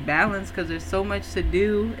 a heavy balance, because there's so much to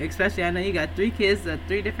do. Especially, I know you got 3 kids at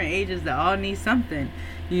 3 different ages that all need something,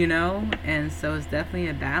 and so it's definitely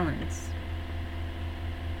a balance.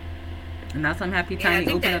 And that's why I'm happy Tiny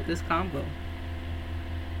opened up this combo.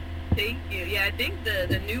 Thank you. Yeah, I think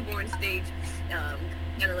the newborn stage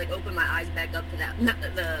kind of like opened my eyes back up to that.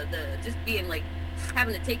 The just being like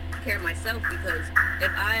having to take care of myself, because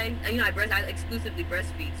if I exclusively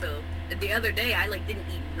breastfeed. So the other day I like didn't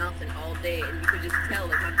eat nothing all day, and you could just tell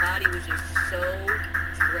like my body was just so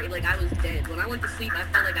great. Like I was dead. When I went to sleep, I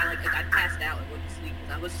felt like I passed out and went to sleep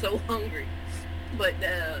because I was so hungry. But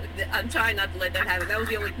I'm trying not to let that happen. That was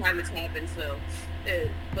the only time it's happened. So,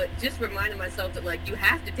 but just reminding myself that like you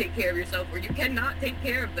have to take care of yourself, or you cannot take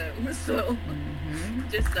care of them. So.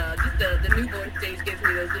 Just the newborn stage gives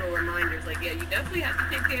me those little reminders. Like, yeah, you definitely have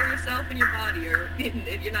to take care of yourself and your body, or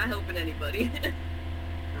if you're not helping anybody.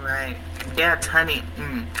 Right. Yeah, Tiny.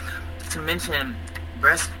 To mention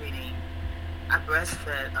breastfeeding, I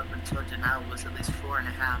breastfed up until Janelle was at least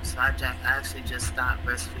 4.5. So I actually just stopped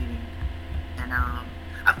breastfeeding, and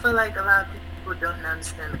I feel like a lot of people don't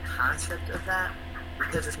understand the concept of that,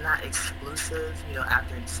 because it's not exclusive.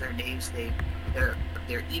 After a certain age,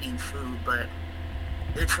 they're eating food, but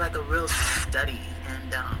it's like a real study,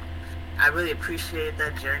 and I really appreciated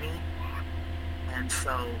that journey. And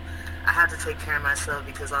so I had to take care of myself,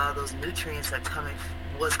 because all those nutrients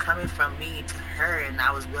was coming from me to her, and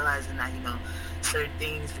I was realizing that certain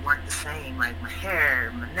things weren't the same, like my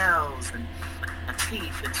hair, my nails, and my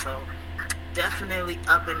teeth. And so definitely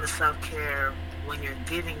up in the self-care when you're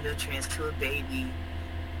giving nutrients to a baby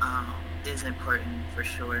is important for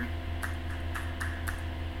sure.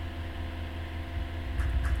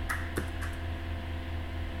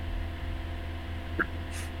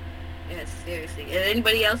 Yes, seriously. And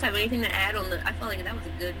anybody else have anything to add on the? I felt like that was a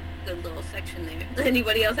good little section there. Does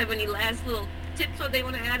anybody else have any last little tips what they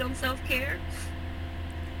want to add on self-care?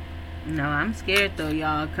 No, I'm scared though,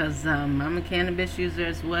 y'all, because I'm a cannabis user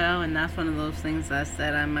as well, and that's one of those things I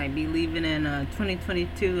said I might be leaving in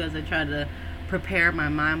 2022 as I try to prepare my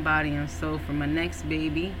mind, body, and soul for my next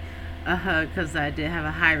baby, because I did have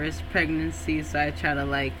a high-risk pregnancy, so I try to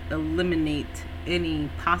like eliminate any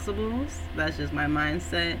possibles. That's just my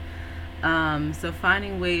mindset. So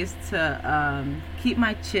finding ways to keep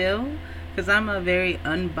my chill, because I'm a very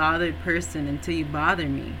unbothered person until you bother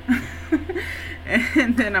me.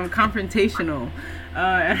 And then I'm confrontational,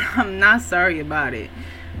 and I'm not sorry about it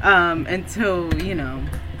until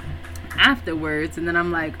afterwards. And then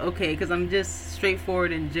I'm like, okay, because I'm just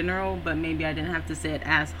straightforward in general, but maybe I didn't have to say it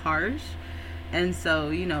as harsh. And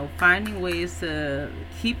so finding ways to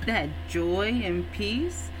keep that joy and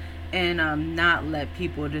peace, and not let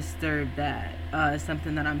people disturb that. Is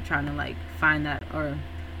something that I'm trying to like find that, or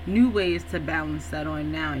new ways to balance that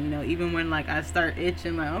on now. You know, even when like I start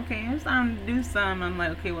itching, like, okay, it's time to do something. I'm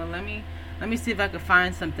like, okay, well, let me see if I can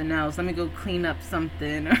find something else. Let me go clean up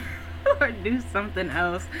something or do something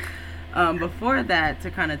else before that, to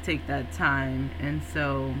kind of take that time. And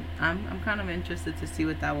so I'm kind of interested to see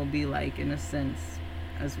what that will be like in a sense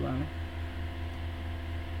as well.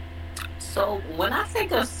 So when I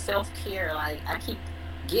think of self care, like I keep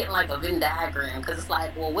getting like a Venn diagram because it's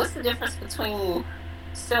like, well, what's the difference between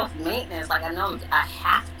self maintenance? Like I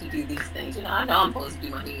have to do these things. You know, I know I'm supposed to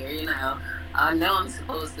do my hair. You know, I know I'm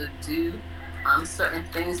supposed to do certain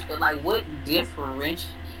things, but like, what differentiates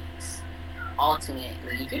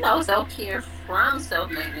ultimately, you know, self care from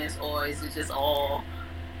self maintenance, or is it just all,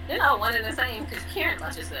 you know, one and the same? Because you're caring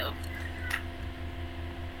about yourself.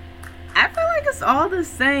 I feel like it's all the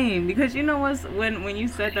same, because you know what's, when you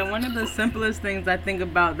said that, one of the simplest things I think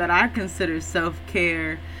about that I consider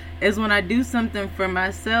self-care is when I do something for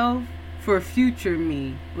myself for future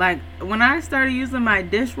me. Like when I started using my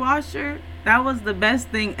dishwasher, that was the best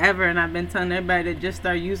thing ever, and I've been telling everybody to just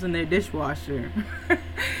start using their dishwasher.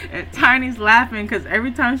 And Tiny's laughing because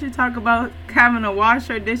every time she talk about having to wash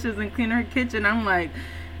her dishes and clean her kitchen, I'm like,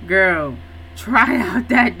 girl, try out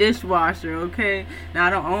that dishwasher, okay? Now, I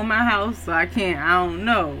don't own my house, so I don't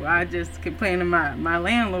know. I just complain to my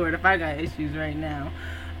landlord if I got issues right now.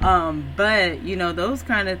 But, you know, those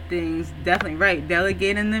kind of things, definitely, right,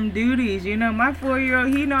 delegating them duties. You know, my 4-year-old,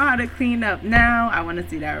 he know how to clean up now. I want to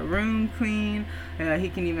see that room clean. He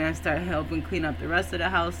can even start helping clean up the rest of the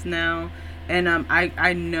house now. And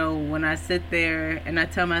I know when I sit there and I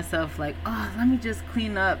tell myself, like, oh, let me just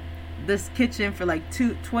clean up this kitchen for like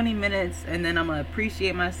 20 minutes, and then I'm gonna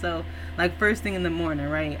appreciate myself. Like first thing in the morning,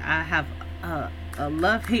 right? I have a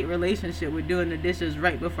love-hate relationship with doing the dishes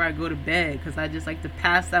right before I go to bed, because I just like to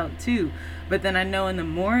pass out too. But then I know in the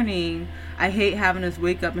morning I hate having to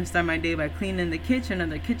wake up and start my day by cleaning the kitchen, or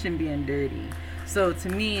the kitchen being dirty. So to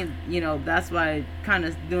me, you know, that's why kind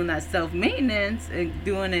of doing that self-maintenance and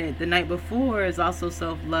doing it the night before is also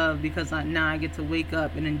self-love, because now I get to wake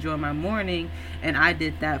up and enjoy my morning, and I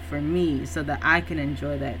did that for me so that I can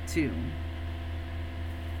enjoy that too.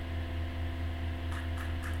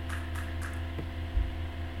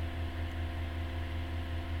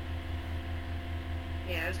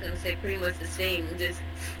 Yeah, I was gonna say pretty much the same. Just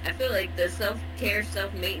I feel like the self care,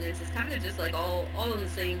 self maintenance is kind of just like all in the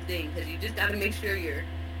same thing, because you just got to make sure you're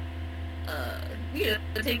uh you know,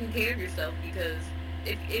 taking care of yourself, because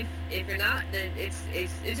if you're not, then it's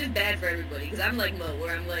just bad for everybody. Because I'm like Mo,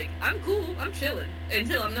 where I'm like, I'm cool, I'm chilling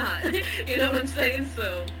until I'm not. You know what I'm saying?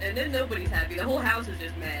 So, and then nobody's happy. The whole house is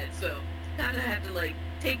just mad. So kind of have to like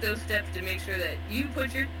take those steps to make sure that you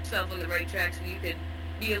put yourself on the right track, so you can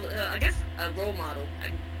be I guess a role model, I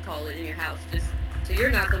can call it, in your house, just so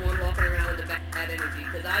you're not the one walking around with the bad energy.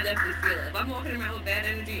 Because I definitely feel it. If I'm walking around with bad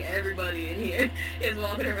energy, everybody in here is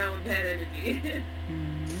walking around with bad energy.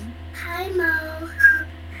 Hi, Mo.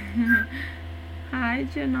 Hi,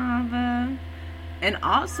 Janava. And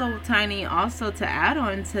also, Tiny, also to add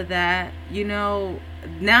on to that, you know,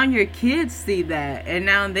 now your kids see that, and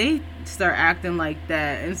now they start acting like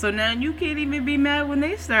that. And so now you can't even be mad when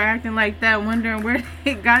they start acting like that, wondering where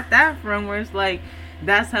they got that from, where it's like,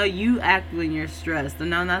 that's how you act when you're stressed, and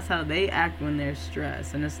now that's how they act when they're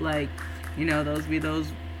stressed. And it's like, you know, those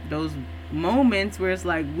moments where it's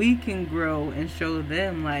like we can grow and show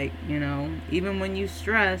them, like, you know, even when you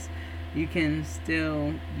stress, you can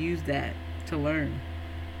still use that to learn.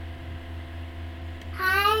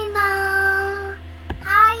 Hi, Mo.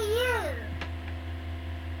 How are you?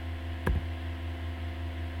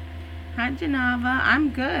 Hi, Janava. I'm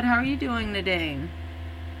good. How are you doing today?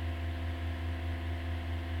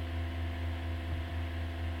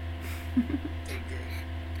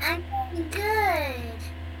 I'm good.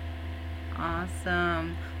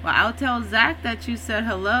 Awesome. Well, I'll tell Zach that you said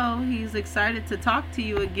hello. He's excited to talk to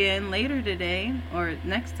you again later today, or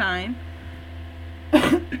next time.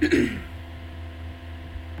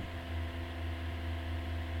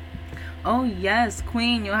 Oh yes,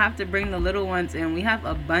 Queen, you'll have to bring the little ones in. We have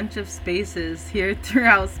a bunch of spaces here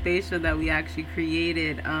throughout Spatial that we actually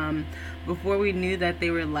created before we knew that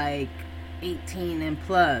they were like 18 and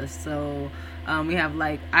plus. So we have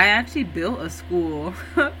like, I actually built a school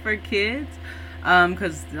for kids,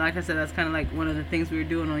 because like I said, that's kind of like one of the things we were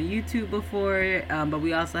doing on YouTube before. But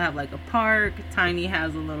we also have like a park. Tiny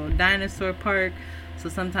has a little dinosaur park. So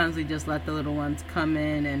sometimes we just let the little ones come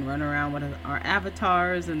in and run around with our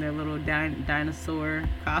avatars and their little dinosaur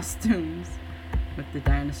costumes with the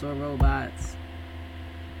dinosaur robots.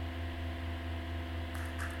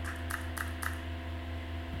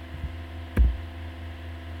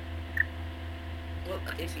 Well,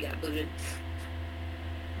 I think she got booted.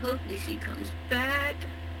 Hopefully she comes back.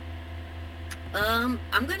 I'm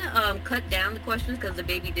gonna cut down the questions because the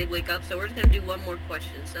baby did wake up, so we're just gonna do one more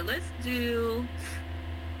question. So let's do,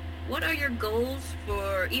 what are your goals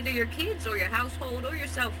for either your kids or your household or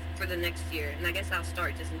yourself for the next year? And I guess I'll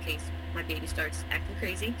start just in case my baby starts acting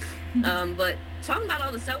crazy. But talking about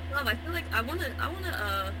all the self-love, I feel like I'm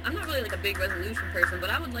not really like a big resolution person, but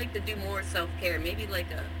I would like to do more self-care. Maybe like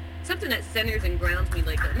something that centers and grounds me,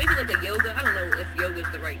 maybe like a yoga. I don't know if yoga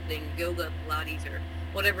is the right thing, yoga, Pilates, or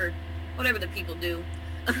whatever the people do.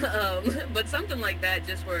 But something like that,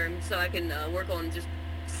 just so I can work on just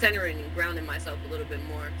centering and grounding myself a little bit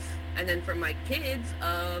more. And then for my kids,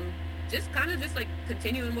 just kind of just like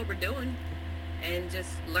continuing what we're doing and just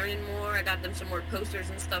learning more. I got them some more posters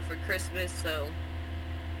and stuff for Christmas, so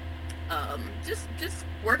just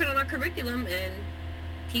working on our curriculum and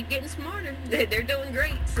keep getting smarter. They're doing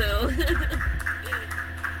great, so.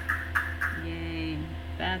 Yay,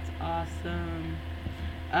 that's awesome.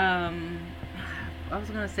 I was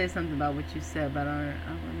gonna say something about what you said, but I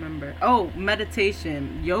don't remember. Oh,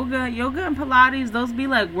 meditation, yoga and Pilates. Those be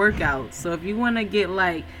like workouts. So if you want to get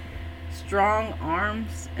like strong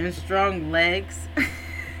arms and strong legs,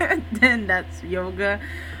 then that's yoga.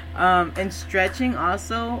 And stretching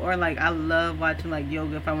also, or like I love watching like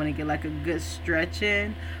yoga if I want to get like a good stretch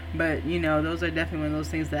in. But those are definitely one of those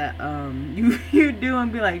things that you do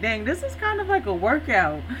and be like, dang, this is kind of like a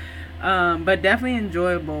workout. But definitely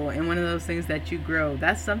enjoyable and one of those things that you grow.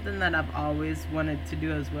 That's something that I've always wanted to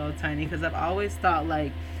do as well, Tiny, because I've always thought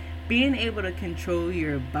like being able to control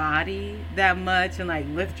your body that much and like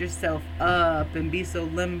lift yourself up and be so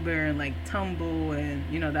limber and like tumble and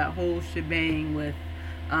that whole shebang with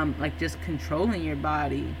like just controlling your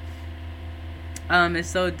body is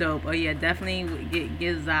so dope. Oh yeah, definitely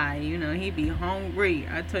get Zai. He be hungry.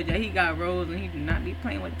 I told you he got rolls and he do not be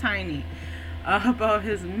playing with Tiny about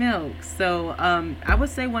his milk. So I would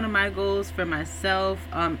say one of my goals for myself,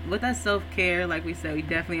 with that self-care, like we said, we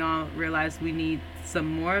definitely all realize we need some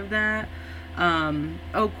more of that.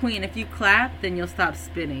 Oh Queen, if you clap then you'll stop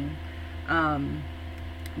spitting.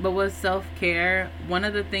 But with self-care, one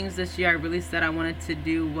of the things this year I really said I wanted to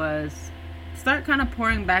do was start kind of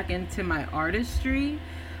pouring back into my artistry.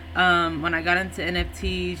 When I got into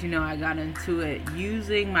NFTs, I got into it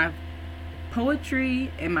using my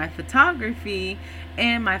poetry and my photography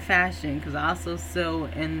and my fashion, because I also sew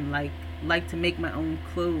and like to make my own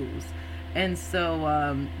clothes. And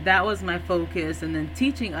so that was my focus, and then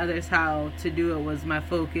teaching others how to do it was my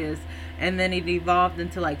focus. And then it evolved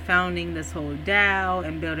into like founding this whole DAO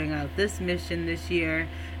and building out this mission this year.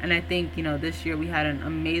 And I think this year we had an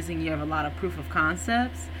amazing year of a lot of proof of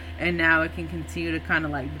concepts, and now it can continue to kind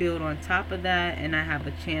of like build on top of that, and I have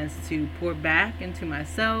a chance to pour back into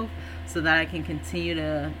myself so that I can continue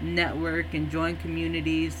to network and join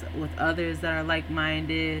communities with others that are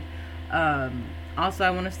like-minded. Also, I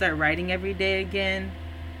want to start writing every day again.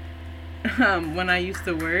 When I used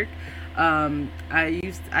to work, and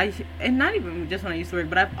not even just when I used to work,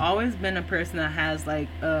 but I've always been a person that has like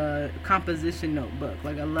a composition notebook.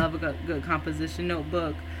 Like I love a good composition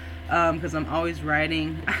notebook, because I'm always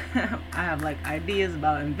writing. I have like ideas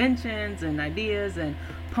about inventions and ideas and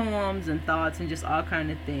poems and thoughts and just all kind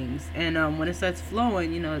of things. And when it starts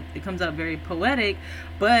flowing, it comes out very poetic,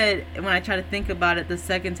 but when I try to think about it the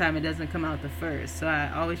second time, it doesn't come out the first. So I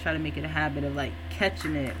always try to make it a habit of like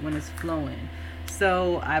catching it when it's flowing.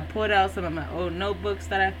 So I pulled out some of my old notebooks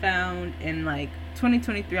that I found in like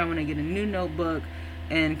 2023. I want to get a new notebook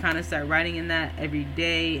and kind of start writing in that every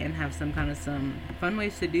day and have some fun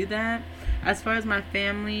ways to do that. As far as my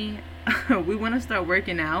family, we want to start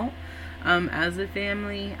working out as a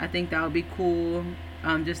family. I think that would be cool,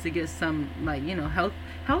 just to get some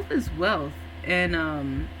health is wealth, and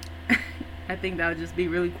I think that would just be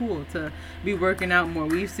really cool to be working out more.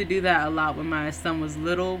 We used to do that a lot when my son was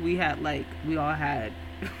little. We were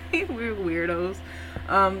weirdos,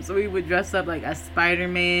 so we would dress up like as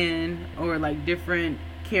Spider-Man or like different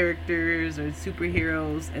characters or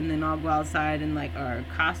superheroes, and then all go outside in like our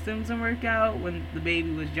costumes and work out when the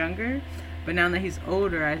baby was younger. But now that he's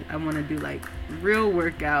older, I want to do like real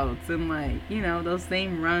workouts and like those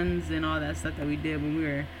same runs and all that stuff that we did when we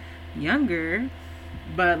were younger,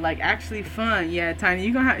 but like actually fun. Yeah, Tiny,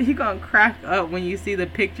 you gonna crack up when you see the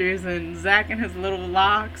pictures and Zach and his little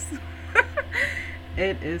locks.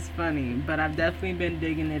 It is funny, but I've definitely been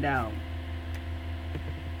digging it out.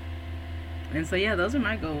 And so yeah, those are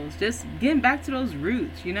my goals. Just getting back to those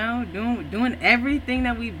roots, doing everything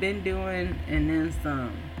that we've been doing and then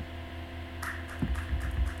some.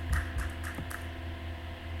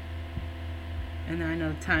 And I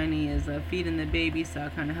know Tiny is feeding the baby, so I'll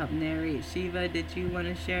kind of help narrate. Shiva, did you want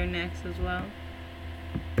to share next as well?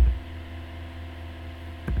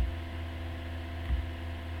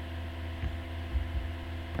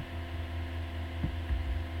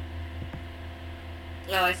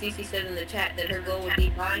 Oh, I see she said in the chat that her goal would be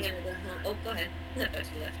buying another home. Oh, go ahead. I thought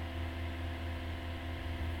she left.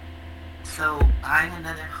 So buying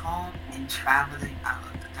another home and traveling out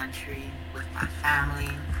of the country with my family,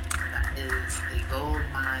 that is a goal of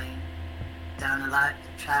mine. Done a lot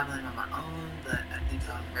traveling on my own, but I think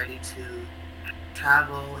I'm ready to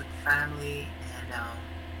travel with family, and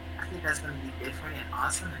I think that's going to be different and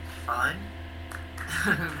awesome and fun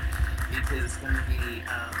because it's going to be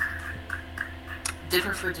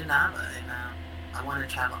different for Janava, and I want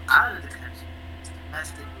to travel out of the country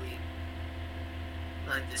domestically.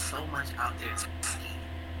 Like there's so much out there to see.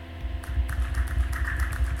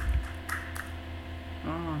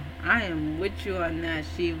 Oh, I am with you on that,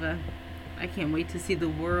 Shiva. I can't wait to see the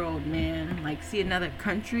world, man. Like, see another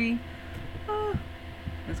country. Oh,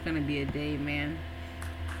 it's going to be a day, man.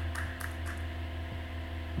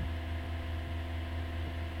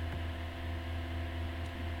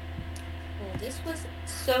 Well, this was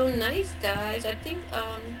so nice, guys. I think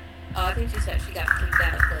I think she said she got kicked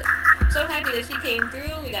out, but so happy that she came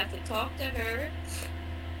through. We got to talk to her.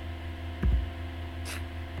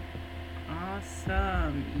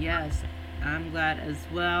 Awesome. Yes, I'm glad as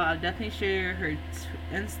well. I'll definitely share her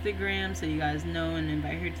Instagram so you guys know and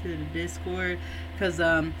invite her to the Discord, because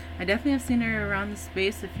I definitely have seen her around the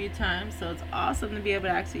space a few times, so it's awesome to be able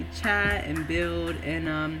to actually chat and build and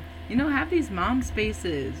have these mom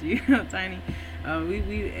spaces. Tiny.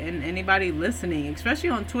 We and anybody listening, especially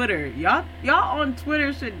on Twitter, y'all on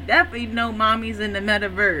Twitter should definitely know Mommies in the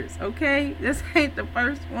Metaverse. Okay, this ain't the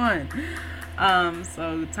first one.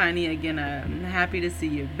 So Tiny, again, I'm happy to see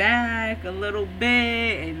you back a little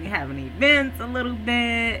bit and having events a little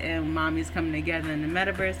bit, and Mommy's coming together in the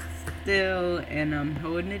Metaverse still, and I'm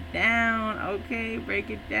holding it down. Okay, break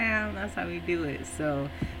it down. That's how we do it. So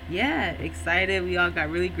yeah, excited. We all got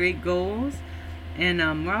really great goals, and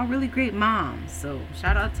we're all really great moms. So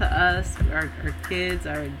shout out to us. Our kids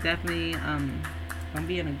are definitely gonna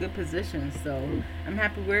be in a good position. So I'm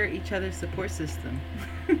happy we're each other's support system.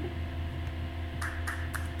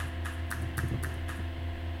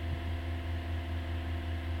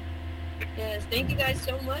 Yes, thank you guys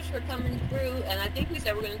so much for coming through. And I think we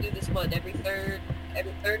said we're gonna do this every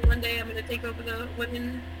third Monday. I'm gonna take over the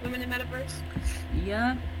women in Metaverse.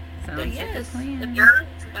 Yeah, sounds But like yes, a plan.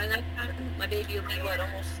 by that time my baby will be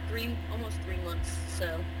almost three months.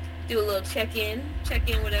 So do a little check in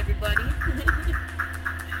with everybody.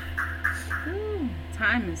 Ooh,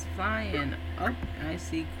 time is flying. Oh, I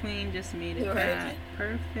see Queen just made it back.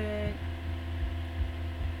 Perfect.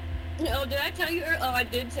 Oh, did I tell you? Oh, I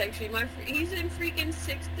did text you. He's in freaking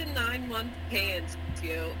 6 to 9 month pants,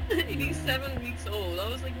 yo. He's 7 weeks old. I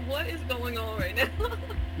was like, what is going on right now?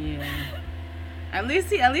 Yeah. At least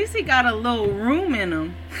he got a little room in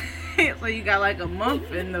him. So you got like a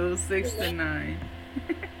month in those 6 to 9.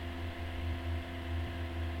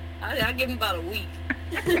 I give him about a week.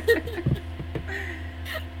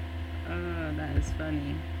 Oh, that is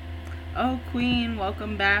funny. Oh, Queen,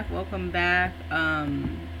 welcome back.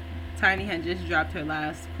 Tiny had just dropped her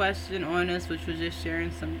last question on us, which was just sharing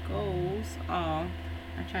some goals. Oh,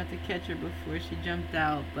 I tried to catch her before she jumped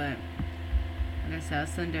out, but like I said, I'll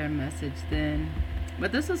send her a message then.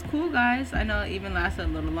 But this was cool, guys. I know it even lasted a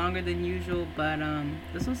little longer than usual, but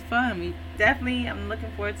this was fun. I'm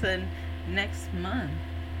looking forward to next month.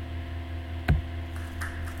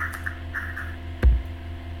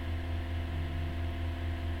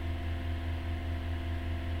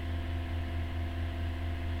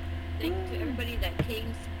 Thank you to everybody that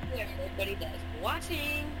came through, everybody that's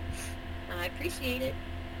watching. I appreciate it.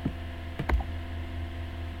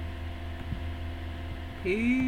 Peace.